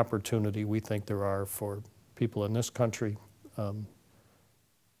more opportunity we think there are for people in this country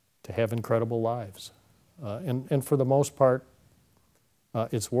to have incredible lives. And for the most part,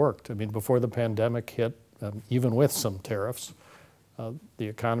 it's worked. I mean, before the pandemic hit, even with some tariffs, the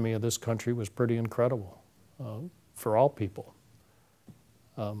economy of this country was pretty incredible for all people.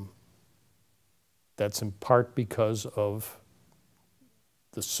 That's in part because of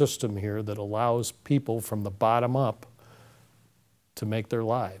the system here that allows people from the bottom up to make their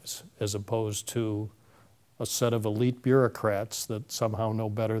lives, as opposed to a set of elite bureaucrats that somehow know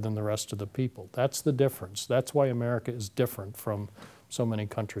better than the rest of the people. That's the difference. That's why America is different from so many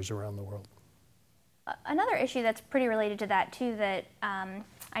countries around the world. Another issue that's pretty related to that too, that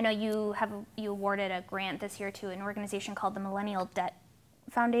I know you awarded a grant this year to an organization called the Millennial Debt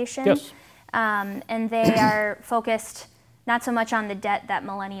Foundation. Yes. And they are focused not so much on the debt that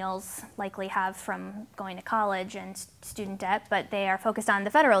millennials likely have from going to college and student debt, but they are focused on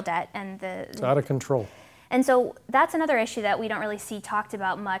the federal debt and it's out of control. And so that's another issue that we don't really see talked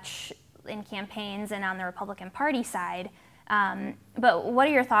about much in campaigns and on the Republican Party side. But what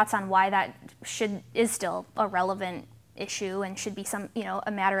are your thoughts on why that is still a relevant issue and should be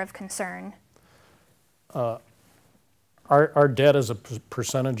a matter of concern? Our debt as a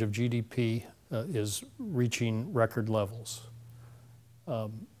percentage of GDP is reaching record levels.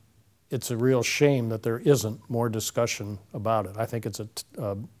 It's a real shame that there isn't more discussion about it. I think it's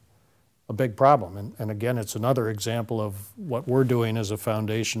a big problem. And again, it's another example of what we're doing as a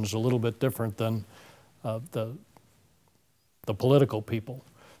foundation is a little bit different than the political people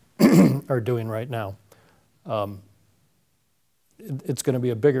are doing right now. It's going to be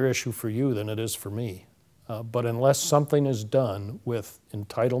a bigger issue for you than it is for me. But unless something is done with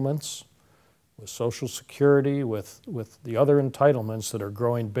entitlements, with Social Security, with the other entitlements that are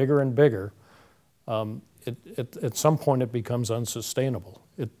growing bigger and bigger, at some point it becomes unsustainable.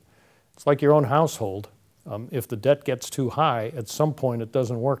 It's like your own household. If the debt gets too high, at some point it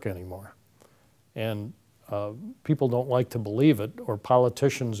doesn't work anymore. And people don't like to believe it, or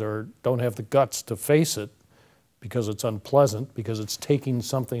politicians don't have the guts to face it because it's unpleasant, because it's taking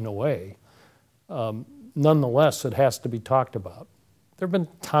something away. Nonetheless, it has to be talked about. There have been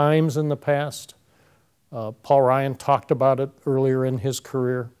times in the past, Paul Ryan talked about it earlier in his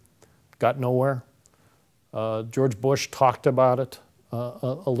career, got nowhere. George Bush talked about it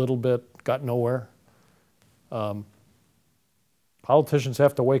a little bit, got nowhere. Politicians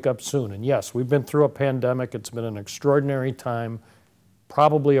have to wake up soon. And yes, we've been through a pandemic. It's been an extraordinary time,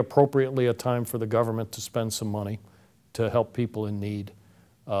 probably appropriately a time for the government to spend some money to help people in need.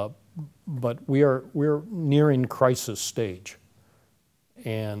 But we're nearing crisis stage.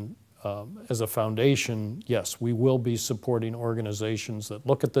 And as a foundation, yes, we will be supporting organizations that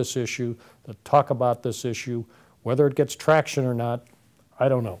look at this issue, that talk about this issue. Whether it gets traction or not, I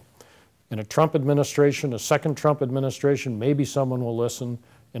don't know. In a Trump administration, a second Trump administration, maybe someone will listen.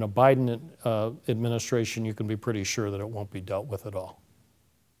 In a Biden administration, you can be pretty sure that it won't be dealt with at all.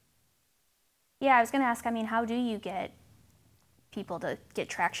 Yeah, I was going to ask, how do you get people to get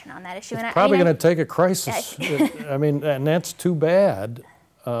traction on that issue? It's probably going to take a crisis. And that's too bad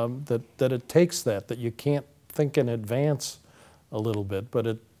that it takes that you can't think in advance a little bit.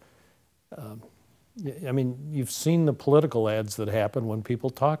 But you've seen the political ads that happen when people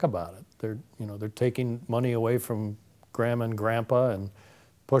talk about it. They're taking money away from grandma and grandpa and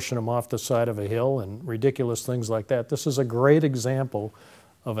pushing them off the side of a hill and ridiculous things like that. This is a great example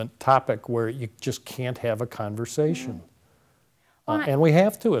of a topic where you just can't have a conversation. And we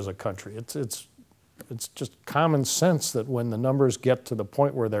have to as a country. It's just common sense that when the numbers get to the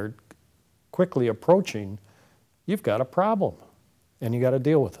point where they're quickly approaching, you've got a problem and you got to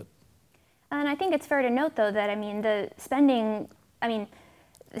deal with it. And I think it's fair to note, though, that the spending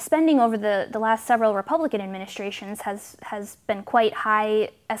over the last several Republican administrations has been quite high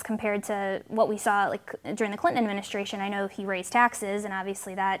as compared to what we saw during the Clinton administration. I know he raised taxes, and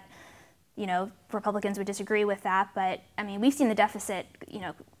obviously that, Republicans would disagree with that. But we've seen the deficit,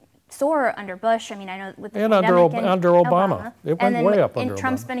 soar under Bush. I know with the pandemic under Obama, it went way up under Obama. And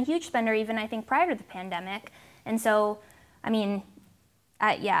Trump's been a huge spender, even I think prior to the pandemic. And so,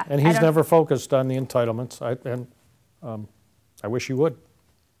 yeah. And he's never focused on the entitlements. I wish he would.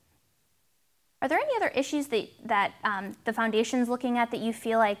 Are there any other issues that the foundation's looking at that you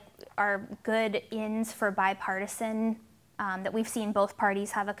feel like are good ins for bipartisan, that we've seen both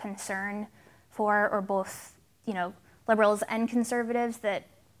parties have a concern for, or both, liberals and conservatives, that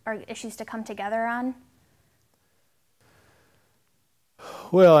are issues to come together on?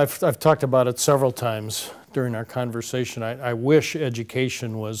 Well, I've talked about it several times during our conversation. I wish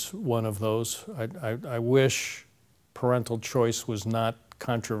education was one of those. I wish parental choice was not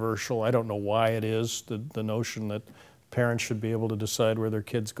controversial. I don't know why it is, the notion that parents should be able to decide where their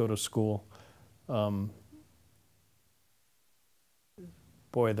kids go to school.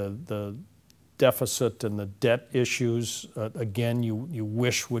 boy, the deficit and the debt issues, again, you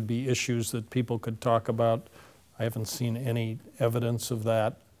wish would be issues that people could talk about. I haven't seen any evidence of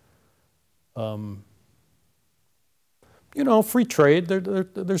that. You know, free trade,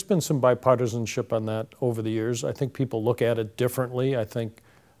 there's been some bipartisanship on that over the years. I think people look at it differently. I think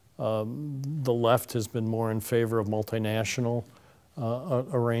the left has been more in favor of multinational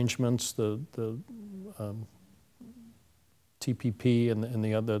arrangements, the TPP and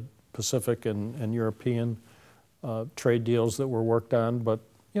the other Pacific and European trade deals that were worked on. But,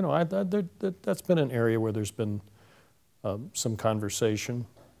 you know, that's been an area where there's been some conversation.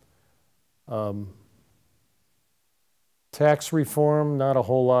 Tax reform, not a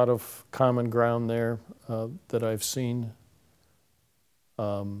whole lot of common ground there that I've seen.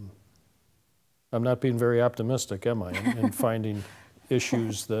 I'm not being very optimistic, am I, in finding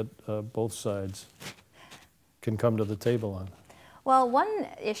issues that both sides can come to the table on. Well, one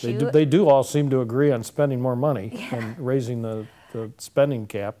issue... They do all seem to agree on spending more money and raising the spending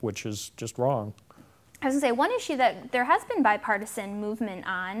cap, which is just wrong. I was going to say, one issue that there has been bipartisan movement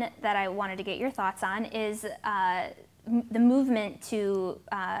on that I wanted to get your thoughts on is the movement to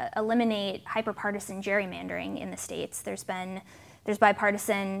eliminate hyperpartisan gerrymandering in the states. There's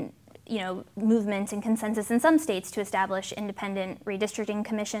bipartisan, you know, movement and consensus in some states to establish independent redistricting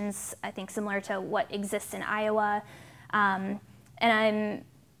commissions, I think similar to what exists in Iowa. And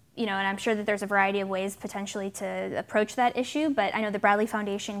I'm sure that there's a variety of ways potentially to approach that issue, but I know the Bradley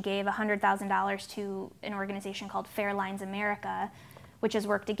Foundation gave $100,000 to an organization called Fairlines America, which has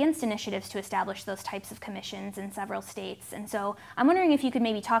worked against initiatives to establish those types of commissions in several states. And so I'm wondering if you could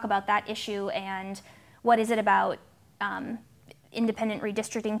maybe talk about that issue and what is it about independent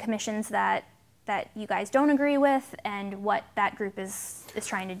redistricting commissions that you guys don't agree with and what that group is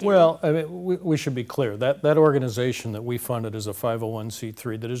trying to do. Well, I mean, we should be clear. That organization that we funded is a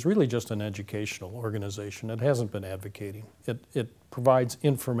 501c3 that is really just an educational organization. It hasn't been advocating. It provides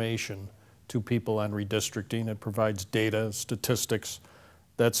information to people on redistricting. It provides data, statistics,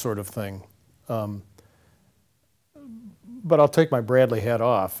 that sort of thing. But I'll take my Bradley hat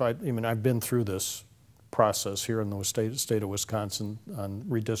off. I mean, I've been through this process here in the state of Wisconsin on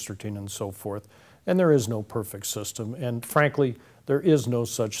redistricting and so forth, and there is no perfect system. And frankly, there is no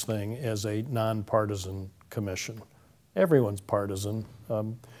such thing as a nonpartisan commission. Everyone's partisan.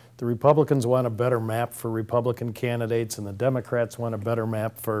 The Republicans want a better map for Republican candidates, and the Democrats want a better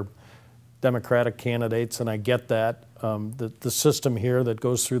map for Democratic candidates, and I get that. The system here that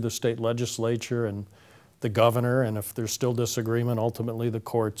goes through the state legislature and the governor, and if there's still disagreement, ultimately the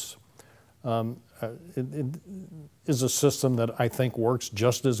courts, it is a system that I think works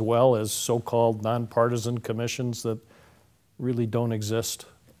just as well as so-called nonpartisan commissions that really don't exist.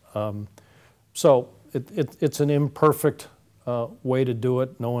 So it's an imperfect way to do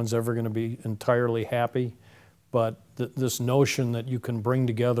it. No one's ever going to be entirely happy. But this notion that you can bring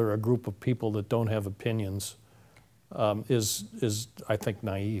together a group of people that don't have opinions is, I think,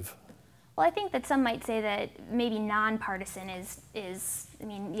 naive. Well, I think that some might say that maybe nonpartisan is, I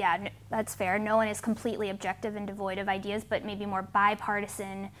mean, yeah, that's fair. No one is completely objective and devoid of ideas, but maybe more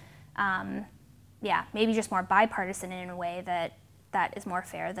bipartisan, yeah, maybe just more bipartisan in a way that is more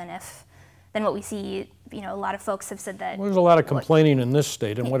fair than what we see. You know, a lot of folks have said that. Well, there's a lot of complaining in this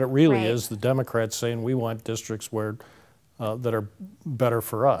state, and what it really is, the Democrats saying we want districts where that are better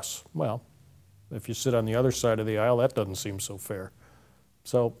for us. Well, if you sit on the other side of the aisle, that doesn't seem so fair.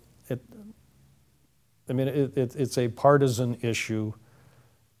 So it's a partisan issue.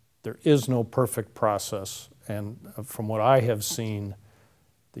 There is no perfect process, and from what I have seen,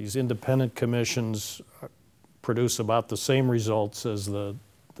 these independent commissions produce about the same results as the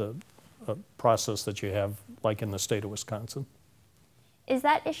process that you have, like in the state of Wisconsin. Is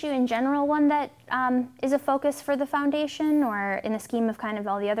that issue in general one that is a focus for the foundation, or in the scheme of kind of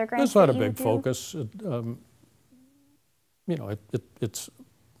all the other grants? It's not a big focus. You know, it's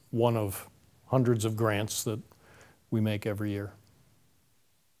one of hundreds of grants that we make every year.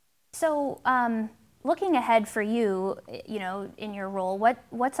 So, looking ahead for you, you know, in your role,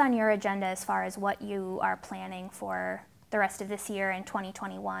 what's on your agenda as far as what you are planning for the rest of this year and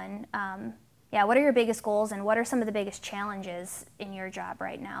 2021? Yeah, what are your biggest goals, and what are some of the biggest challenges in your job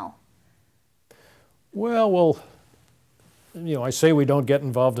right now? Well, you know, I say we don't get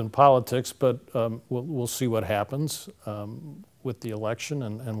involved in politics, but we'll see what happens with the election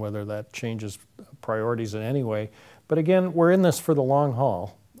and whether that changes priorities in any way. But again, we're in this for the long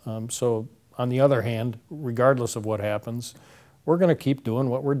haul. So on the other hand, regardless of what happens, we're going to keep doing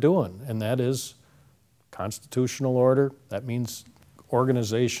what we're doing, and that is constitutional order. That means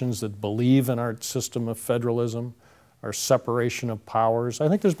organizations that believe in our system of federalism, our separation of powers. I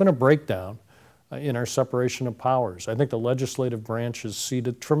think there's been a breakdown in our separation of powers. I think the legislative branch has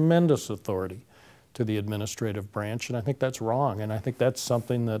ceded tremendous authority to the administrative branch, and I think that's wrong. And I think that's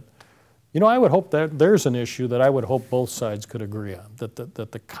something that, I would hope that there's an issue that I would hope both sides could agree on, that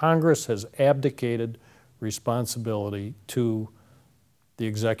the Congress has abdicated responsibility to the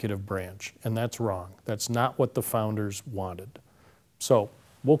executive branch, and that's wrong. That's not what the founders wanted. So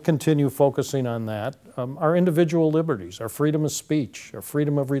we'll continue focusing on that. Our individual liberties, our freedom of speech, our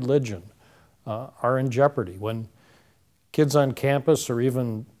freedom of religion are in jeopardy. When kids on campus or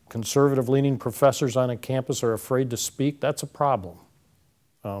even conservative-leaning professors on a campus are afraid to speak, that's a problem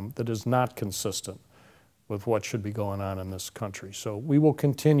that is not consistent with what should be going on in this country. So we will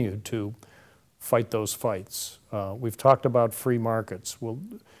continue to fight those fights. We've talked about free markets.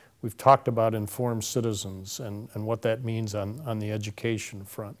 We've talked about informed citizens and what that means on the education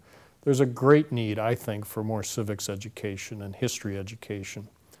front. There's a great need, I think, for more civics education and history education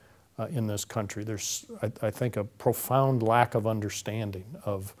in this country. There's, I think, a profound lack of understanding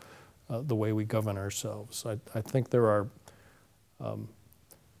of the way we govern ourselves. I think there are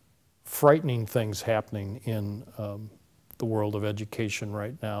frightening things happening in the world of education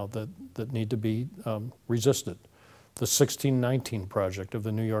right now that need to be resisted. The 1619 Project of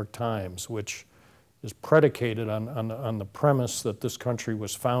the New York Times, which is predicated on the premise that this country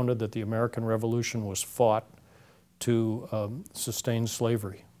was founded, that the American Revolution was fought to sustain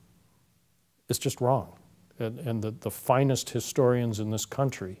slavery. It's just wrong. And the finest historians in this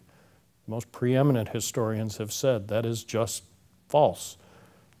country, the most preeminent historians have said that is just false.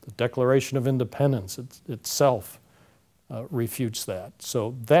 The Declaration of Independence itself refutes that.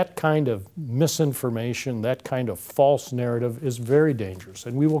 So that kind of misinformation, that kind of false narrative is very dangerous,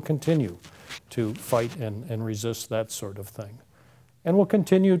 and we will continue to fight and resist that sort of thing. And we'll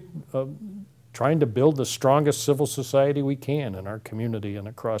continue trying to build the strongest civil society we can in our community and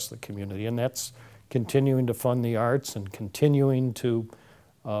across the community, and that's continuing to fund the arts and continuing to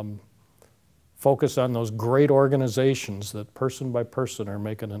focus on those great organizations that person by person are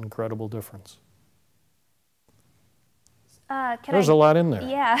making an incredible difference. There's a lot in there.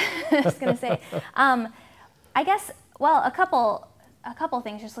 Yeah, I was going to say. I guess, well, a couple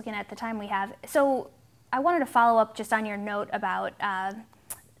things, just looking at the time we have. So I wanted to follow up just on your note about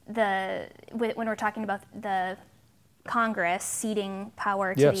when we're talking about the Congress ceding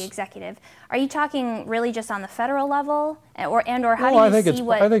power to the executive. Are you talking really just on the federal level, or how do you see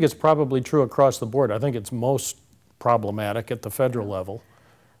what? I think it's probably true across the board. I think it's most problematic at the federal level.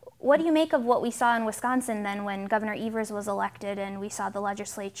 What do you make of what we saw in Wisconsin then when Governor Evers was elected and we saw the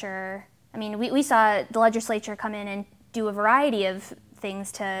legislature, I mean, we saw the legislature come in and do a variety of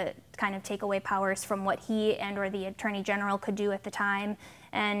things to kind of take away powers from what he and or the Attorney General could do at the time.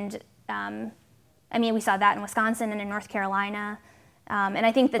 And I mean, we saw that in Wisconsin and in North Carolina. And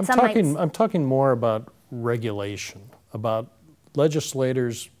I think that I'm talking more about regulation, about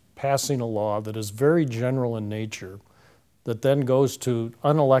legislators passing a law that is very general in nature, that then goes to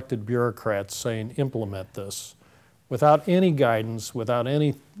unelected bureaucrats saying, implement this, without any guidance, without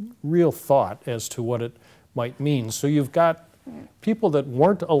any real thought as to what it might mean. So you've got people that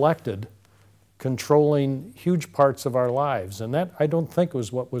weren't elected controlling huge parts of our lives, and that I don't think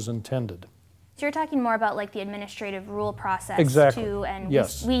was what was intended. So you're talking more about like the administrative rule process too, and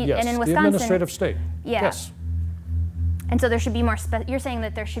yes, and in Wisconsin, the administrative state. Yeah. Yes. And so there should be more, you're saying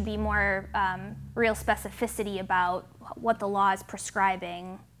that there should be more real specificity about what the law is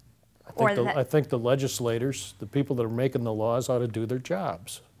prescribing? I think the legislators, the people that are making the laws, ought to do their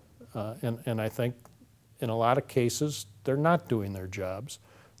jobs. And I think in a lot of cases, they're not doing their jobs.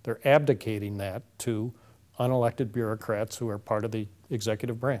 They're abdicating that to unelected bureaucrats who are part of the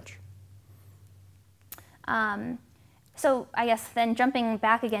executive branch. So I guess then jumping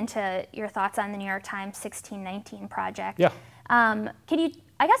back again to your thoughts on the New York Times 1619 project. Yeah. Could you,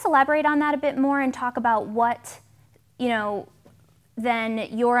 I guess, elaborate on that a bit more and talk about what, then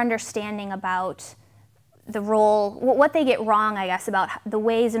your understanding about the role, what they get wrong, I guess, about the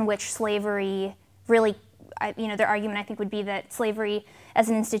ways in which slavery really, their argument I think would be that slavery as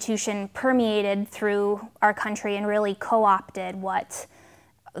an institution permeated through our country and really co-opted what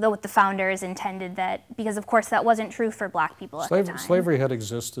the founders intended, that, because of course that wasn't true for black people at the time. Slavery had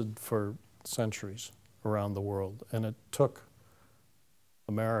existed for centuries around the world, and it took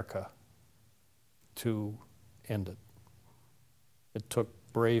America to end it. It took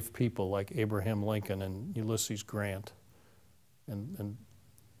brave people like Abraham Lincoln and Ulysses Grant and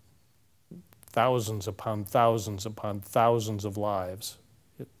thousands upon thousands upon thousands of lives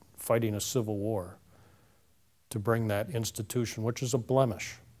fighting a civil war to bring that institution, which is a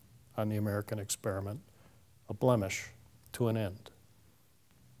blemish on the American experiment, a blemish to an end.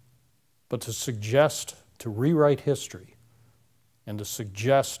 But to suggest, to rewrite history, and to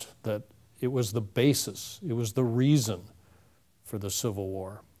suggest that it was the basis, it was the reason for the Civil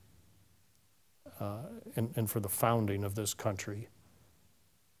War and for the founding of this country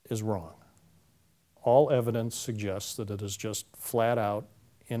is wrong. All evidence suggests that it is just flat out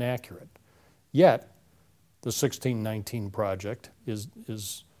inaccurate. Yet, the 1619 Project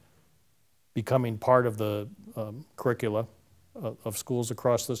is becoming part of the curricula of schools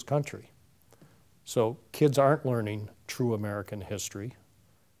across this country. So kids aren't learning true American history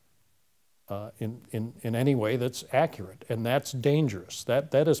in any way that's accurate, and that's dangerous.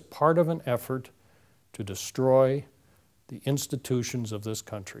 That is part of an effort to destroy the institutions of this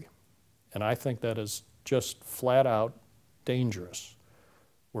country. And I think that is just flat out dangerous.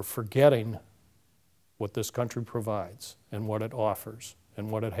 We're forgetting what this country provides and what it offers and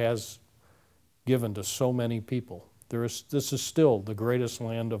what it has given to so many people. This is still the greatest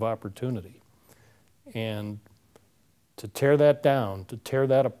land of opportunity. And to tear that down, to tear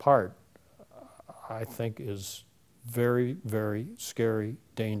that apart, I think is very, very scary,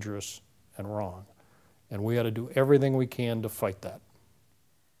 dangerous, and wrong. And we ought to do everything we can to fight that.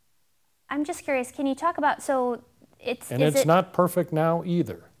 I'm just curious, can you talk about, so it's... And it's not perfect now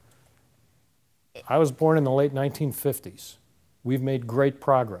either. I was born in the late 1950s. We've made great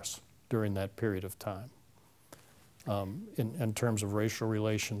progress during that period of time in terms of racial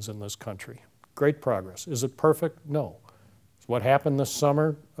relations in this country. Great progress. Is it perfect? No. Is what happened this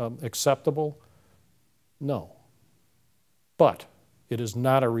summer acceptable? No. But it is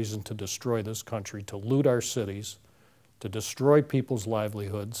not a reason to destroy this country, to loot our cities, to destroy people's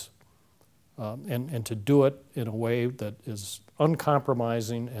livelihoods, and to do it in a way that is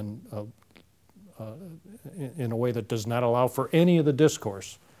uncompromising and in a way that does not allow for any of the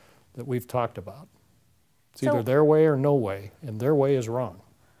discourse that we've talked about. It's either their way or no way, and their way is wrong.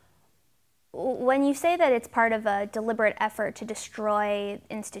 When you say that it's part of a deliberate effort to destroy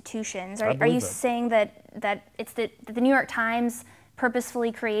institutions, are you saying that it's the New York Times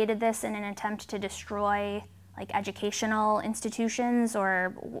purposefully created this in an attempt to destroy like educational institutions,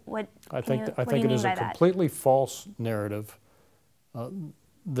 or what? I think it is a completely false narrative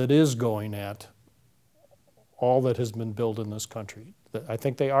that is going at all that has been built in this country. I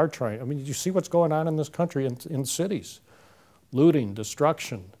think they are trying. I mean, you see what's going on in this country in cities: looting,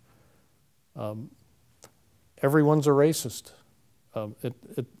 destruction. Everyone's a racist.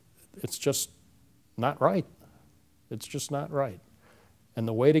 It's just not right. It's just not right. And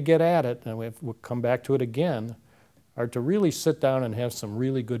the way to get at it, and we'll come back to it again, are to really sit down and have some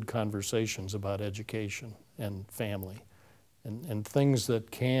really good conversations about education and family and things that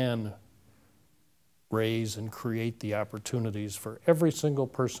can raise and create the opportunities for every single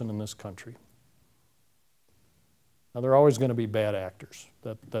person in this country. Now, there are always going to be bad actors.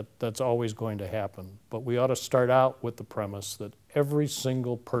 That's always going to happen. But we ought to start out with the premise that every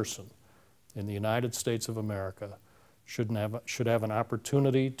single person in the United States of America should have an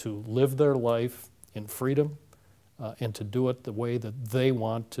opportunity to live their life in freedom and to do it the way that they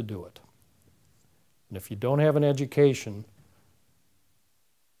want to do it. And if you don't have an education,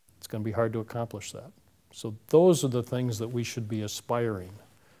 it's going to be hard to accomplish that. So those are the things that we should be aspiring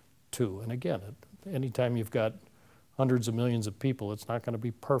to. And again, anytime you've got hundreds of millions of people, it's not going to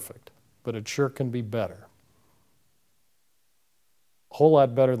be perfect, but it sure can be better. A whole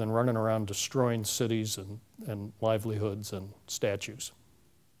lot better than running around destroying cities and livelihoods and statues.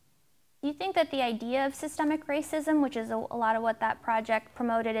 Do you think that the idea of systemic racism, which is a lot of what that project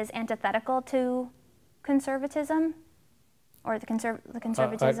promoted, is antithetical to conservatism? Or the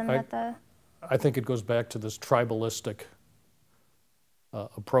conservatism I think it goes back to this tribalistic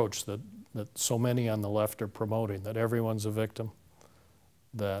approach that so many on the left are promoting, that everyone's a victim,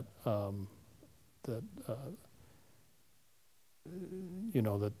 that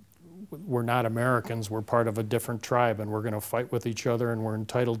we're not Americans, we're part of a different tribe, and we're going to fight with each other, and we're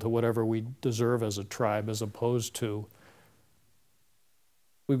entitled to whatever we deserve as a tribe, as opposed to,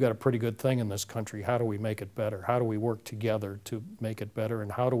 we've got a pretty good thing in this country, how do we make it better? How do we work together to make it better,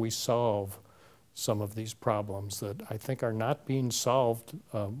 and how do we solve some of these problems that I think are not being solved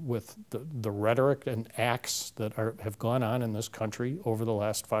with the rhetoric and acts that have gone on in this country over the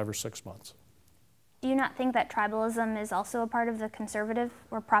last 5 or 6 months. Do you not think that tribalism is also a part of the conservative,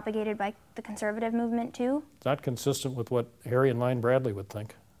 or propagated by the conservative movement too? It's not consistent with what Harry and Line Bradley would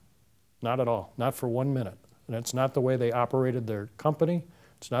think. Not at all, not for 1 minute. And it's not the way they operated their company,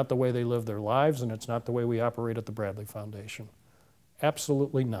 it's not the way they lived their lives, and it's not the way we operate at the Bradley Foundation.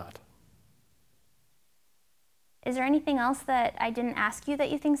 Absolutely not. Is there anything else that I didn't ask you that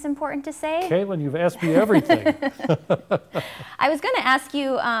you think is important to say? Katelyn, you've asked me everything. I was going to ask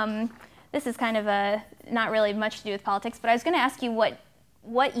you, this is kind of not really much to do with politics, but I was going to ask you what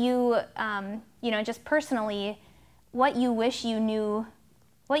you, just personally, what you wish you knew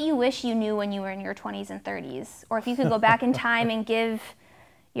when you were in your 20s and 30s, or if you could go back in time and give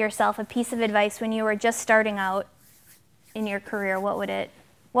yourself a piece of advice when you were just starting out in your career, what would it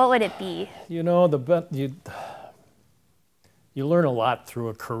be? You know, you learn a lot through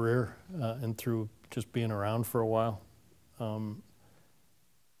a career and through just being around for a while.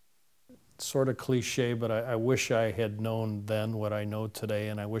 Sort of cliche, but I wish I had known then what I know today,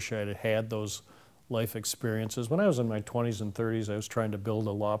 and I wish I had had those life experiences. When I was in my 20s and 30s, I was trying to build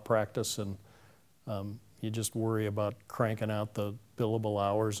a law practice, and you just worry about cranking out the billable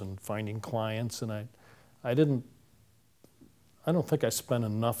hours and finding clients, and I don't think I spent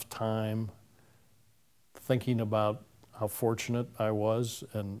enough time thinking about how fortunate I was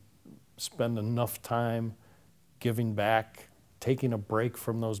and spend enough time giving back, taking a break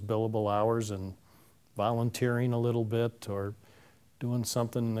from those billable hours and volunteering a little bit or doing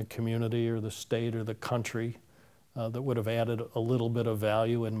something in the community or the state or the country that would have added a little bit of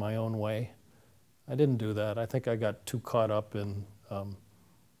value in my own way. I didn't do that. I think I got too caught up in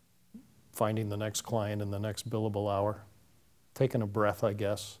finding the next client in the next billable hour, taking a breath, I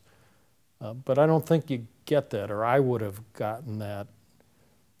guess. But I don't think you get that, or I would have gotten that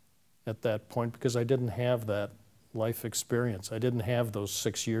at that point, because I didn't have that life experience. I didn't have those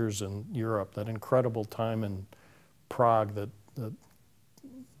 6 years in Europe, that incredible time in Prague that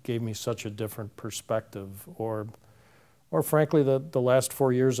gave me such a different perspective, or frankly the last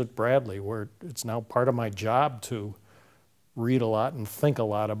 4 years at Bradley, where it's now part of my job to read a lot and think a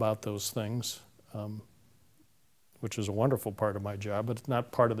lot about those things. Which is a wonderful part of my job, but it's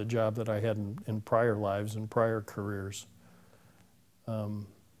not part of the job that I had in prior lives and prior careers.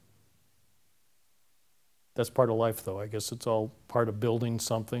 That's part of life, though. I guess it's all part of building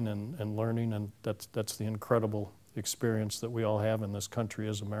something and learning, and that's the incredible experience that we all have in this country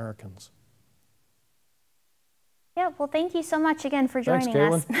as Americans. Yeah, well, thank you so much again for joining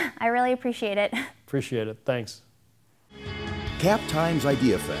us. I really appreciate it. Appreciate it. Thanks. Cap Times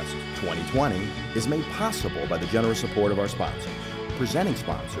Idea Fest 2020 is made possible by the generous support of our sponsor. Presenting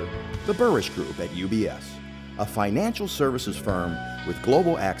sponsor, the Burrish Group at UBS, a financial services firm with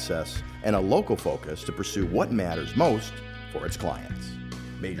global access and a local focus to pursue what matters most for its clients.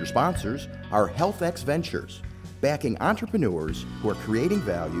 Major sponsors are HealthX Ventures, backing entrepreneurs who are creating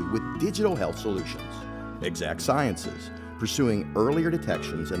value with digital health solutions. Exact Sciences, pursuing earlier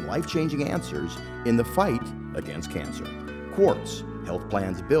detections and life-changing answers in the fight against cancer. Quartz, health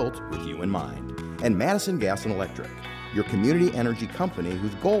plans built with you in mind. And Madison Gas and Electric, your community energy company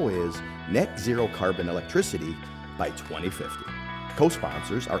whose goal is net zero carbon electricity by 2050.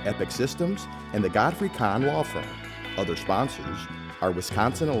 Co-sponsors are Epic Systems and the Godfrey Kahn Law Firm. Other sponsors are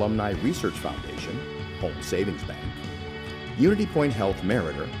Wisconsin Alumni Research Foundation, Home Savings Bank, Unity Point Health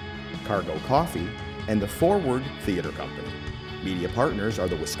Meritor, Cargo Coffee, and the Forward Theater Company. Media partners are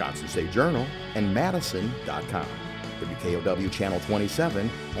the Wisconsin State Journal and Madison.com. WKOW Channel 27,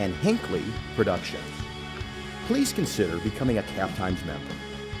 and Hinckley Productions. Please consider becoming a Cap Times member.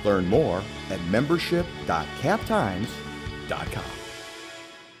 Learn more at membership.captimes.com.